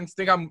wife's friends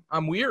think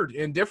I'm weird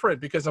and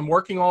different because I'm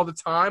working all the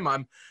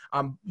time.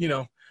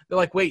 They're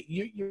like, wait,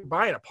 you're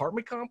buying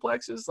apartment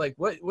complexes? Like,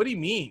 what do you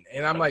mean?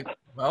 And I'm like,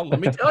 well, let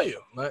me tell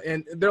you.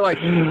 And they're like,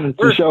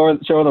 show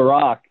her the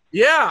rock.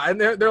 Yeah. And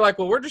they're like,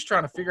 well, we're just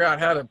trying to figure out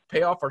how to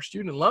pay off our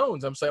student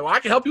loans. I'm saying, well, I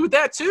can help you with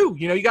that too.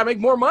 You got to make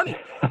more money.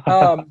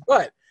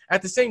 But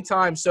at the same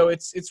time, so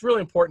it's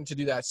really important to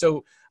do that.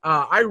 So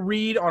I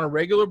read on a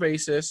regular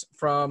basis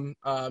from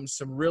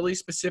some really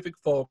specific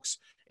folks.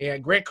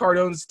 And Grant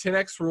Cardone's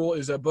 10X Rule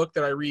is a book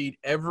that I read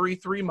every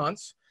 3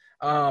 months.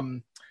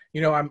 I'm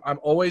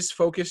always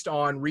focused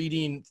on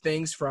reading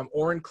things from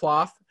Oren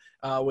Clough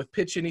with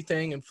Pitch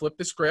Anything and Flip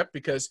the Script,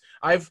 because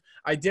I've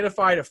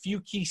identified a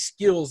few key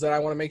skills that I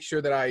want to make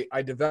sure that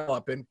I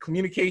develop. And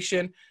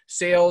communication,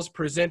 sales,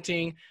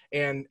 presenting,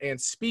 and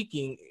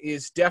speaking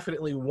is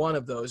definitely one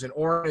of those. And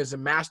Oren is a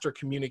master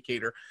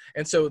communicator.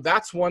 And so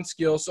that's one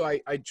skill. So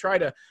I try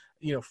to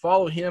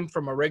follow him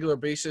from a regular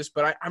basis,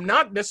 but I'm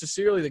not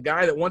necessarily the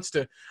guy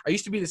that I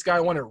used to be this guy. I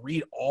want to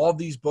read all of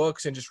these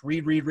books and just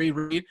read.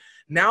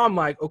 Now I'm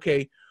like,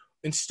 okay,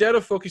 instead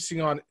of focusing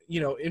on,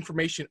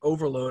 information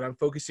overload, I'm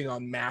focusing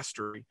on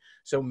mastery.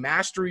 So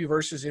mastery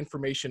versus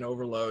information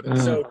overload. And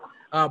so,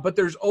 but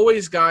there's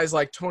always guys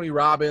like Tony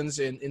Robbins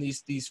and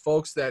these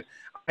folks that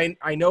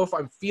I know if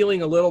I'm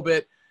feeling a little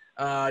bit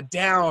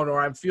down,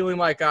 or I'm feeling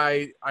like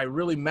I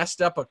really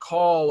messed up a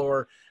call,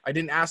 or I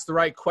didn't ask the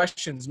right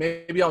questions,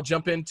 maybe I'll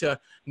jump into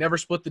Never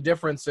Split the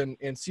Difference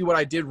and see what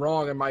I did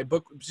wrong in my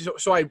book.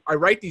 So I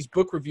write these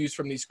book reviews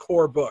from these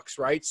core books,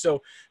 right?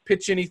 So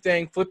Pitch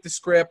Anything, Flip the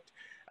Script,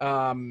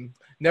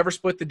 Never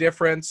Split the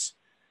Difference,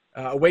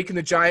 Awaken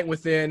the Giant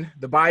Within,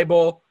 the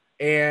Bible,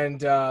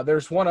 and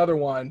there's one other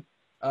one.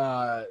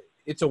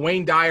 It's a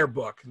Wayne Dyer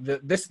book.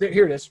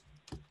 Here it is.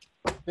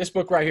 This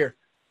book right here.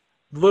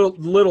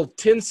 Little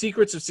 10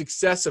 Secrets of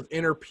Success of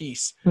Inner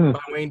Peace by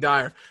Wayne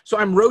Dyer. So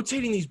I'm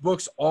rotating these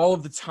books all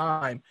of the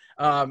time.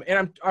 And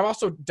I'm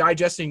also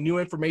digesting new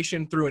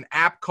information through an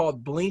app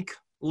called Blink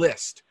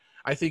List.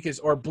 I think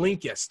or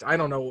Blinkist. I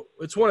don't know.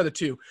 It's one of the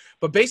two.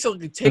 But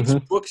basically it takes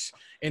books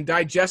and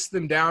digests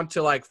them down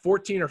to like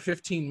 14 or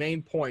 15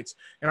 main points.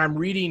 And I'm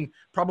reading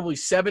probably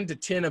 7 to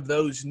 10 of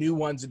those new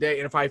ones a day.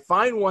 And if I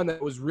find one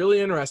that was really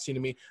interesting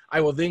to me,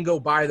 I will then go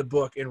buy the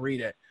book and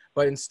read it.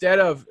 But instead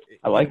of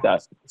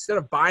instead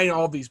of buying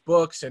all these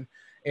books and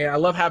I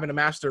love having a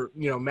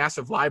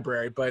massive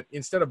library, but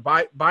instead of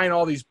buying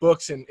all these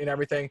books and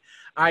everything,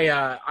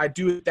 I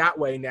do it that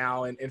way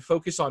now and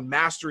focus on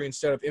mastery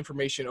instead of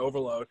information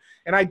overload.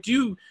 And I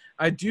do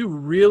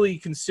really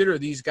consider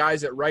these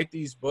guys that write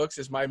these books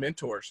as my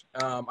mentors.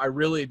 I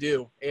really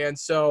do. And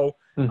so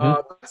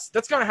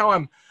that's kind of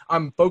how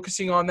I'm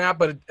focusing on that.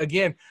 But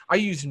again, I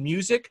use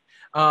music.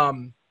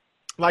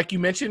 Like you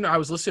mentioned, I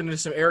was listening to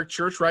some Eric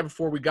Church right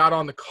before we got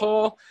on the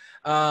call.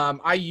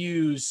 I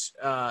use,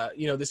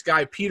 this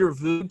guy, Peter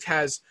Voogd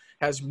has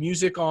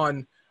music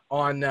on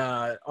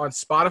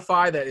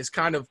Spotify that is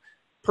kind of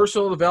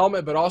personal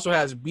development, but also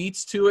has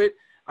beats to it.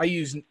 I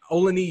use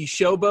Olani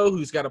Shobo,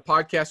 who's got a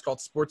podcast called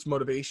Sports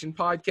Motivation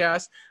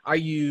Podcast. I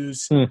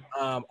use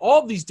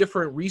all of these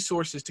different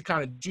resources to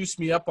kind of juice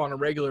me up on a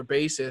regular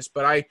basis,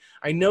 but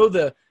I know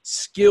the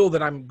skill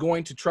that I'm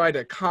going to try to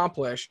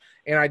accomplish,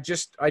 and I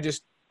just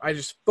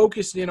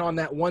focused in on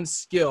that one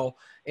skill.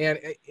 And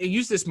I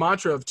use this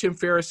mantra of Tim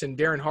Ferriss and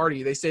Darren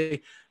Hardy. They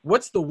say,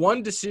 what's the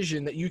one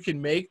decision that you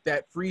can make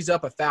that frees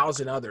up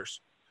 1,000 others?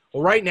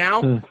 Well, right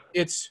now I'm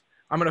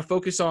going to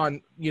focus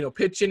on,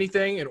 Pitch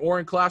Anything and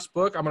Oren Klaff's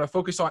book. I'm going to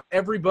focus on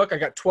every book. I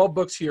got 12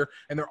 books here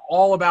and they're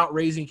all about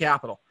raising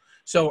capital.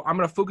 So I'm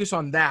going to focus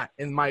on that.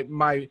 And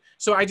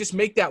so I just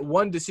make that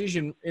one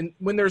decision. And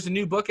when there's a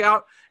new book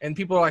out and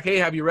people are like, hey,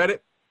 have you read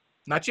it?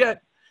 Not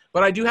yet.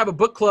 But I do have a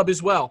book club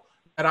as well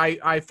that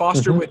I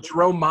foster with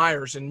Jerome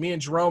Myers, and me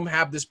and Jerome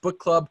have this book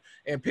club,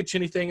 and Pitch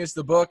Anything is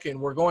the book. And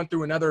we're going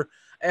through another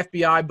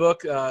FBI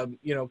book,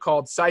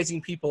 called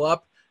Sizing People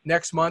Up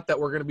next month that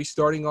we're going to be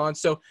starting on.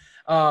 So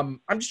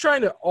I'm just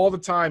trying to all the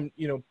time,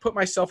 put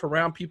myself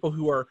around people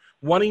who are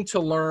wanting to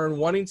learn,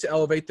 wanting to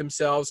elevate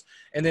themselves.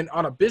 And then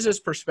on a business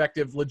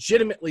perspective,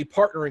 legitimately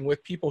partnering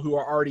with people who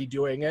are already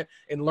doing it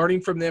and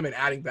learning from them and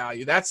adding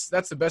value. That's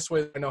the best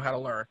way that I know how to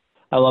learn.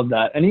 I love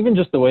that. And even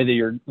just the way that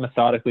you're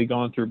methodically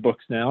going through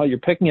books now, you're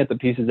picking at the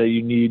pieces that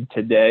you need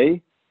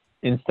today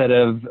instead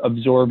of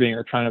absorbing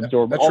or trying to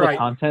absorb the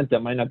content that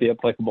might not be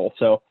applicable.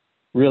 So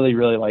really,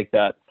 really like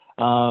that.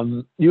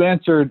 You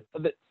answered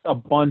a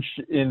bunch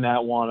in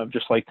that one of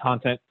just like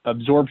content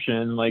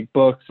absorption, like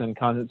books and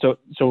content.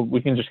 So we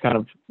can just kind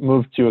of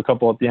move to a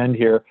couple at the end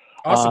here.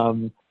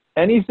 Awesome.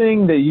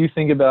 Anything that you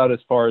think about as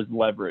far as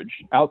leverage,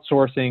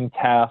 outsourcing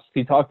tasks?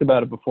 You talked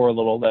about it before a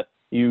little, that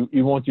you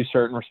won't do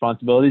certain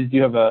responsibilities. Do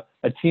you have a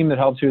team that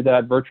helps you with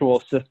that, virtual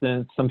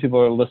assistants? Some people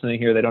are listening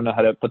here, they don't know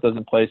how to put those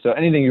in place. So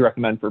anything you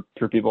recommend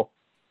for people?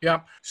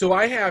 Yeah. So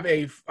I have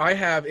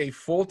a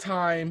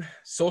full-time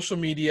social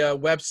media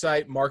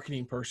website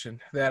marketing person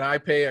that I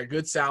pay a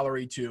good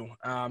salary to,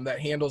 that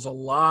handles a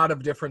lot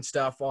of different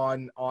stuff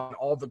on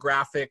all the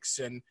graphics.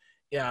 And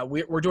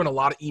we're doing a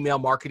lot of email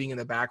marketing in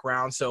the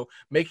background. So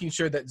making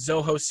sure that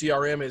Zoho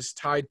CRM is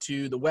tied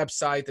to the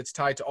website, that's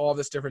tied to all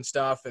this different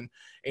stuff, and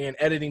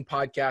editing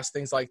podcasts,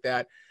 things like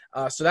that.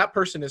 So that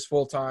person is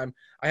full-time.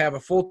 I have a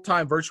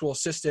full-time virtual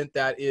assistant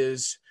that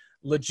is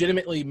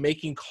legitimately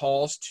making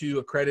calls to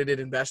accredited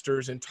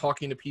investors and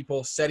talking to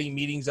people, setting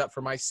meetings up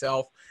for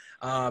myself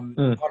on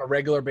a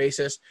regular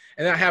basis.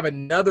 And then I have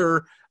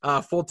another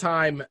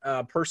full-time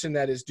person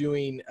that is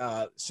doing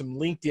some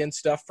LinkedIn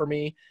stuff for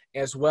me,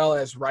 as well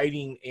as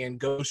writing and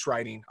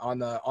ghostwriting on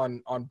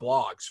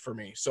blogs for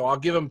me. So I'll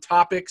give them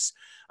topics.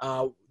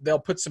 They'll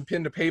put some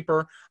pen to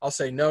paper. I'll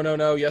say,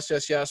 no,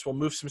 yes. We'll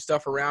move some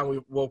stuff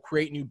around. We'll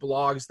create new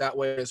blogs that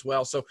way as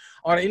well. So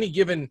on any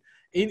given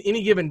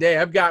day,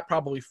 I've got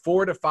probably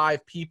 4 to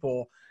 5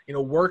 people,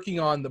 working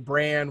on the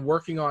brand,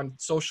 working on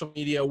social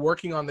media,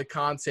 working on the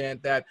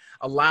content that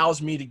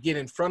allows me to get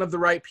in front of the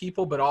right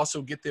people, but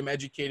also get them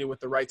educated with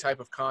the right type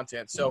of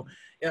content. So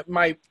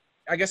my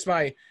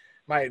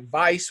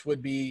advice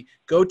would be,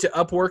 go to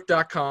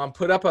Upwork.com,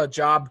 put up a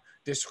job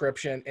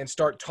description, and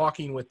start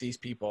talking with these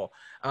people.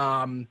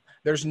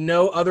 There's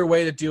no other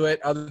way to do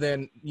it other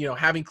than,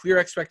 having clear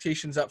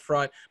expectations up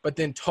front, but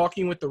then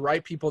talking with the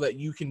right people that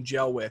you can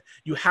gel with.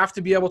 You have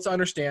to be able to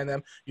understand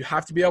them. You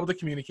have to be able to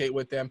communicate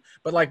with them.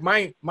 But like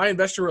my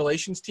investor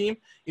relations team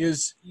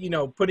is,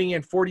 putting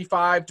in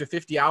 45 to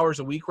 50 hours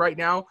a week right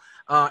now,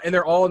 and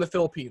they're all in the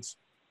Philippines.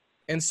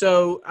 And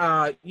so,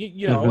 I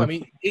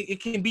mean,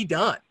 it can be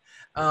done.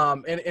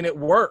 And it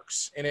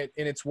works, and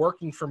it's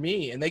working for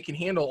me, and they can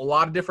handle a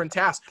lot of different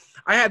tasks.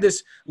 I had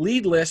this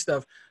lead list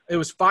it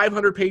was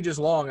 500 pages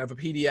long of a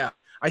PDF.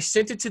 I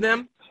sent it to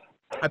them.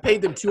 I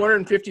paid them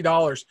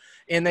 $250,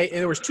 and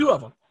there was 2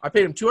 of them. I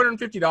paid them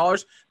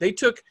 $250. They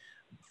took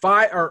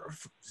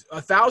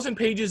 1,000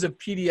 pages of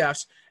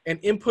PDFs and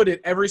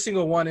inputted every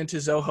single one into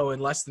Zoho in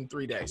less than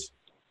 3 days.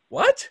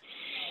 What?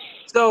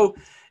 So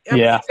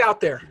it's out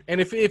there.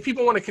 And if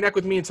people want to connect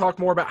with me and talk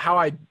more about how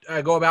I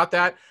go about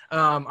that,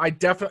 I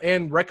definitely,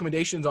 and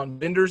recommendations on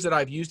vendors that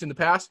I've used in the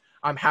past,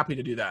 I'm happy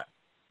to do that.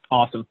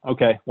 Awesome.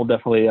 Okay. We'll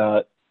definitely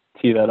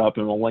tee that up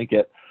and we'll link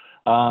it.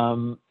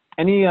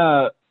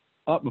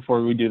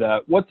 Before we do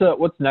that,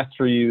 what's next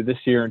for you this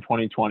year in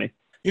 2020?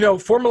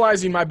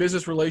 Formalizing my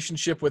business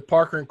relationship with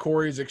Parker and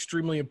Corey is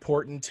extremely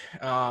important,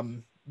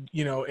 and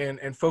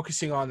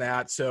focusing on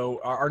that. So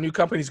our new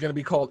company is going to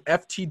be called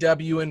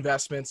FTW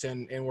Investments,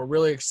 and we're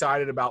really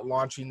excited about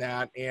launching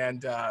that.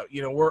 And,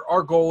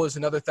 our goal is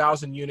another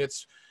 1,000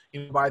 units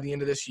by the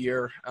end of this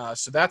year.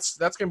 So that's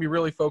going to be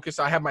really focused.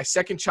 I have my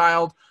second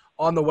child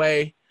on the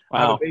way.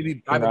 Wow.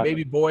 I have a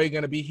baby boy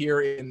going to be here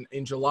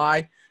in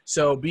July.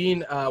 So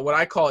being what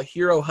I call a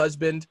hero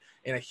husband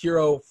and a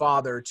hero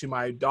father to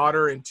my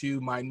daughter and to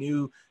my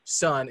new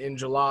son in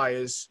July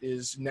is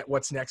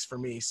what's next for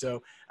me.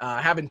 So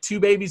having 2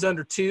 babies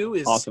under 2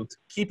 is awesome.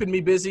 Keeping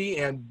me busy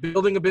and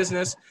building a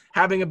business,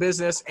 having a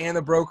business and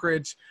the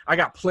brokerage. I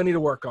got plenty to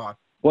work on.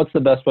 What's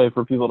the best way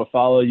for people to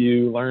follow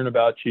you, learn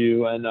about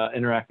you, and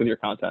interact with your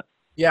content?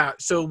 Yeah.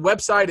 So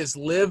website is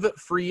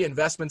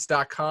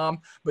livefreeinvestments.com,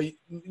 but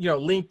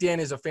LinkedIn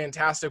is a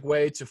fantastic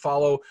way to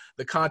follow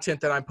the content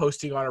that I'm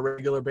posting on a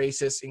regular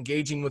basis,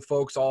 engaging with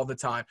folks all the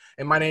time.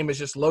 And my name is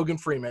just Logan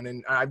Freeman.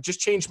 And I've just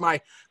changed my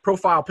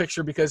profile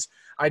picture because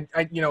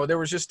there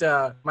was just,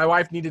 my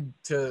wife needed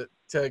to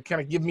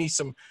kind of give me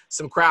some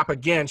crap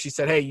again. She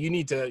said, hey, you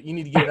need to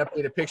get an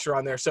updated picture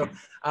on there. So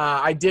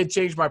I did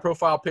change my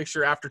profile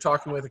picture after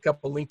talking with a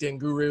couple of LinkedIn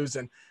gurus.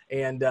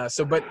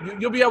 But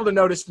you'll be able to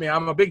notice me.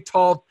 I'm a big,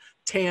 tall,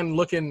 tan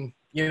looking,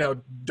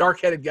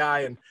 dark-headed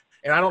guy.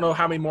 And I don't know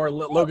how many more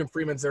Logan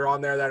Freemans there are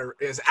on there that are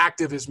as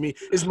active as me.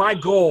 Is my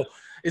goal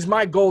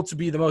to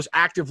be the most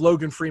active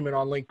Logan Freeman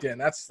on LinkedIn.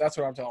 That's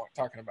what I'm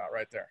talking about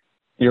right there.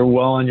 You're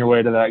well on your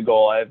way to that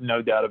goal. I have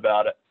no doubt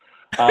about it.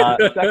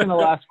 Second to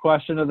last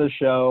question of the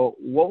show,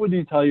 what would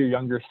you tell your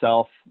younger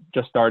self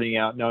just starting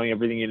out, knowing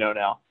everything you know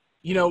now?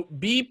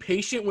 Be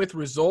patient with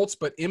results,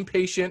 but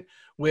impatient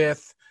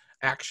with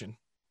action.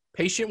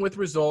 Patient with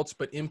results,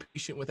 but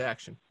impatient with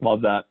action.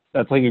 Love that.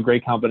 That's like a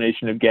great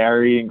combination of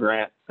Gary and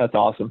Grant. That's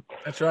awesome.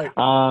 That's right.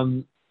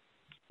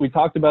 We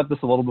talked about this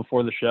a little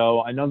before the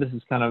show. I know this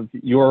is kind of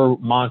your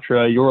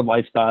mantra, your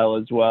lifestyle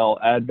as well.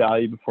 Add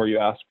value before you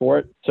ask for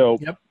it. So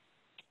yep.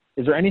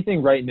 Is there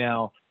anything right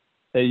now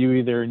that you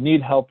either need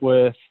help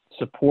with,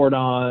 support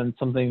on,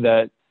 something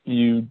that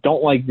you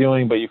don't like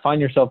doing but you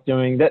find yourself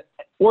doing, that,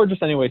 or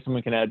just any way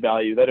someone can add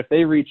value, that if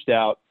they reached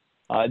out,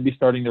 it'd be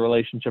starting the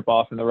relationship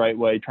off in the right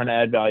way, trying to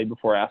add value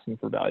before asking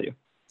for value?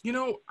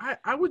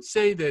 I would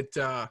say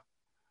that,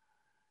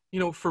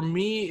 for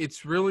me,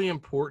 it's really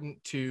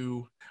important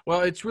to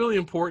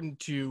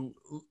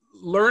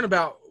learn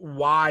about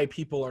why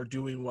people are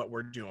doing what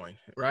we're doing,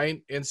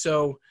 right? And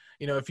so,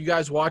 if you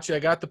guys watch it, I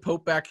got the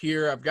Pope back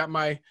here. I've got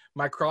my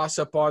cross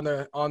up on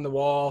the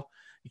wall.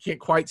 You can't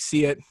quite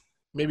see it.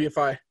 Maybe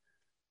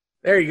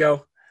there you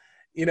go.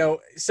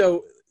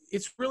 So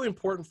it's really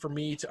important for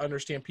me to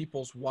understand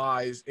people's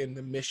whys and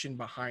the mission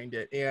behind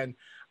it. And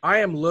I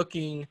am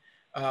looking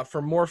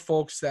for more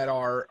folks that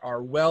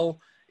are well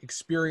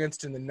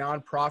experienced in the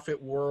nonprofit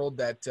world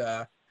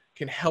that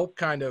can help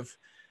kind of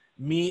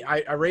me.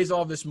 I raise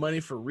all this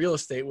money for real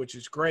estate, which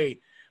is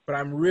great, but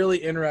I'm really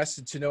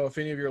interested to know if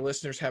any of your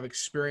listeners have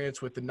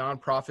experience with the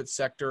nonprofit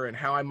sector and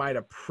how I might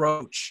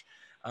approach,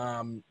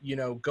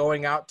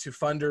 going out to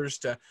funders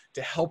to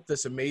help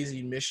this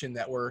amazing mission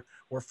that we're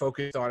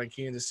focused on in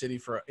Kansas City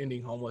for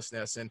ending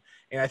homelessness. And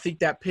I think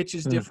that pitch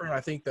is different. I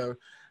think the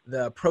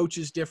approach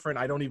is different.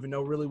 I don't even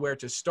know really where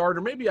to start,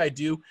 or maybe I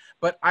do,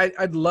 but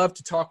I'd love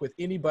to talk with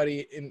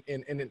anybody in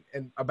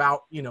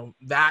about,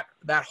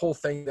 that whole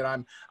thing that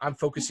I'm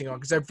focusing on.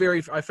 Cause I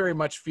very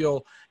much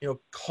feel,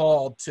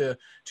 called to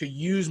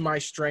use my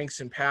strengths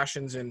and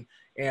passions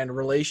and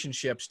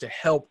relationships to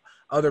help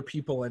other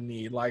people in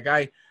need. Like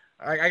I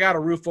got a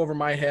roof over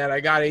my head.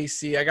 I got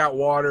AC, I got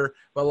water,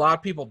 but a lot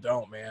of people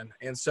don't, man.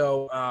 And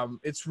so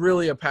it's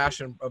really a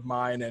passion of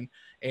mine.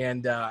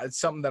 And it's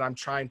something that I'm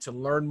trying to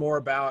learn more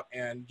about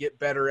and get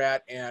better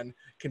at and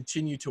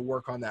continue to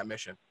work on that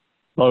mission.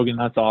 Logan,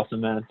 that's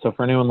awesome, man. So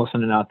for anyone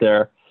listening out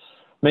there,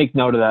 make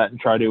note of that and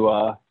try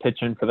to pitch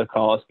in for the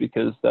cause,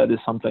 because that is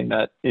something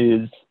that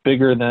is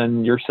bigger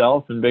than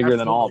yourself and bigger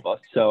than all of us.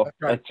 So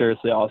that's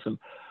seriously awesome.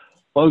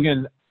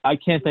 Logan, I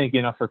can't thank you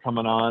enough for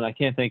coming on. I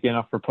can't thank you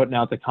enough for putting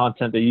out the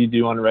content that you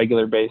do on a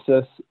regular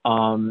basis.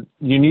 You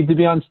need to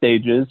be on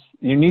stages.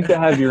 You need to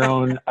have your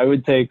own, I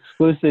would say,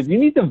 exclusive. You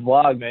need to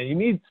vlog, man. You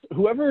need,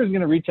 whoever is going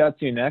to reach out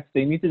to you next,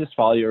 they need to just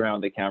follow you around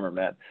the camera,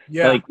 man.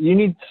 Yeah. Like, you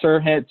need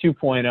Sirhan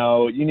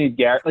 2.0. You need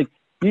Garrett. Like,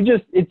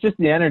 it's just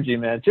the energy,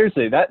 man.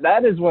 Seriously,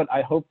 that is what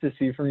I hope to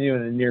see from you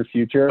in the near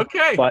future.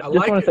 Okay. But I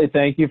just want to say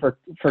thank you for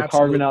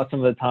carving out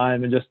some of the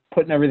time and just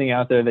putting everything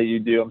out there that you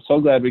do. I'm so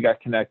glad we got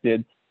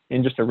connected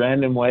in just a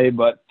random way,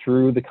 but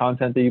through the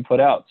content that you put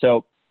out.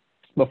 So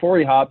before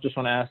we hop, just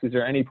want to ask, is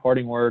there any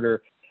parting word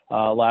or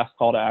last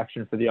call to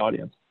action for the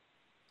audience?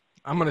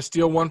 I'm going to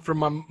steal one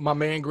from my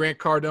man Grant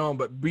Cardone,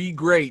 but be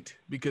great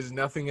because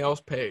nothing else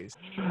pays.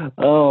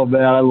 Oh,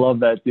 man, I love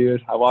that,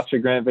 dude. I watched a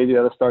Grant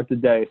video to start the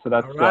day, so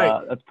that's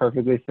that's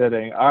perfectly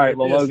fitting. All right,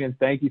 well, Logan,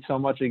 thank you so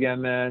much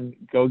again, man.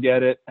 Go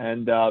get it,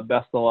 and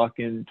best of luck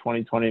in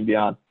 2020 and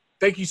beyond.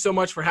 Thank you so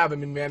much for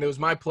having me, man. It was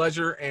my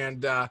pleasure,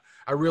 and I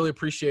really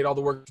appreciate all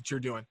the work that you're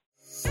doing.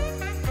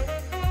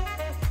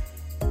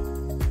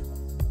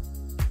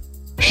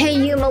 Hey,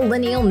 you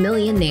millennial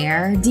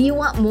millionaire. Do you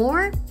want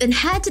more? Then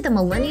head to the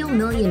Millennial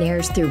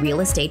Millionaires Through Real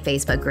Estate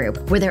Facebook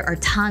group, where there are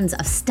tons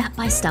of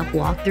step-by-step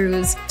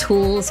walkthroughs,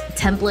 tools,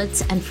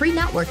 templates, and free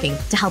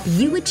networking to help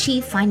you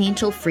achieve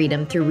financial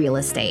freedom through real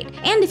estate.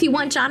 And if you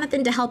want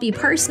Jonathan to help you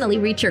personally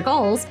reach your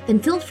goals, then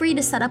feel free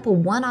to set up a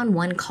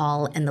one-on-one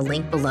call in the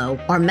link below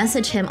or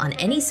message him on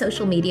any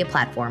social media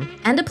platform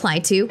and apply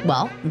to,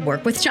 well,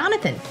 work with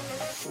Jonathan.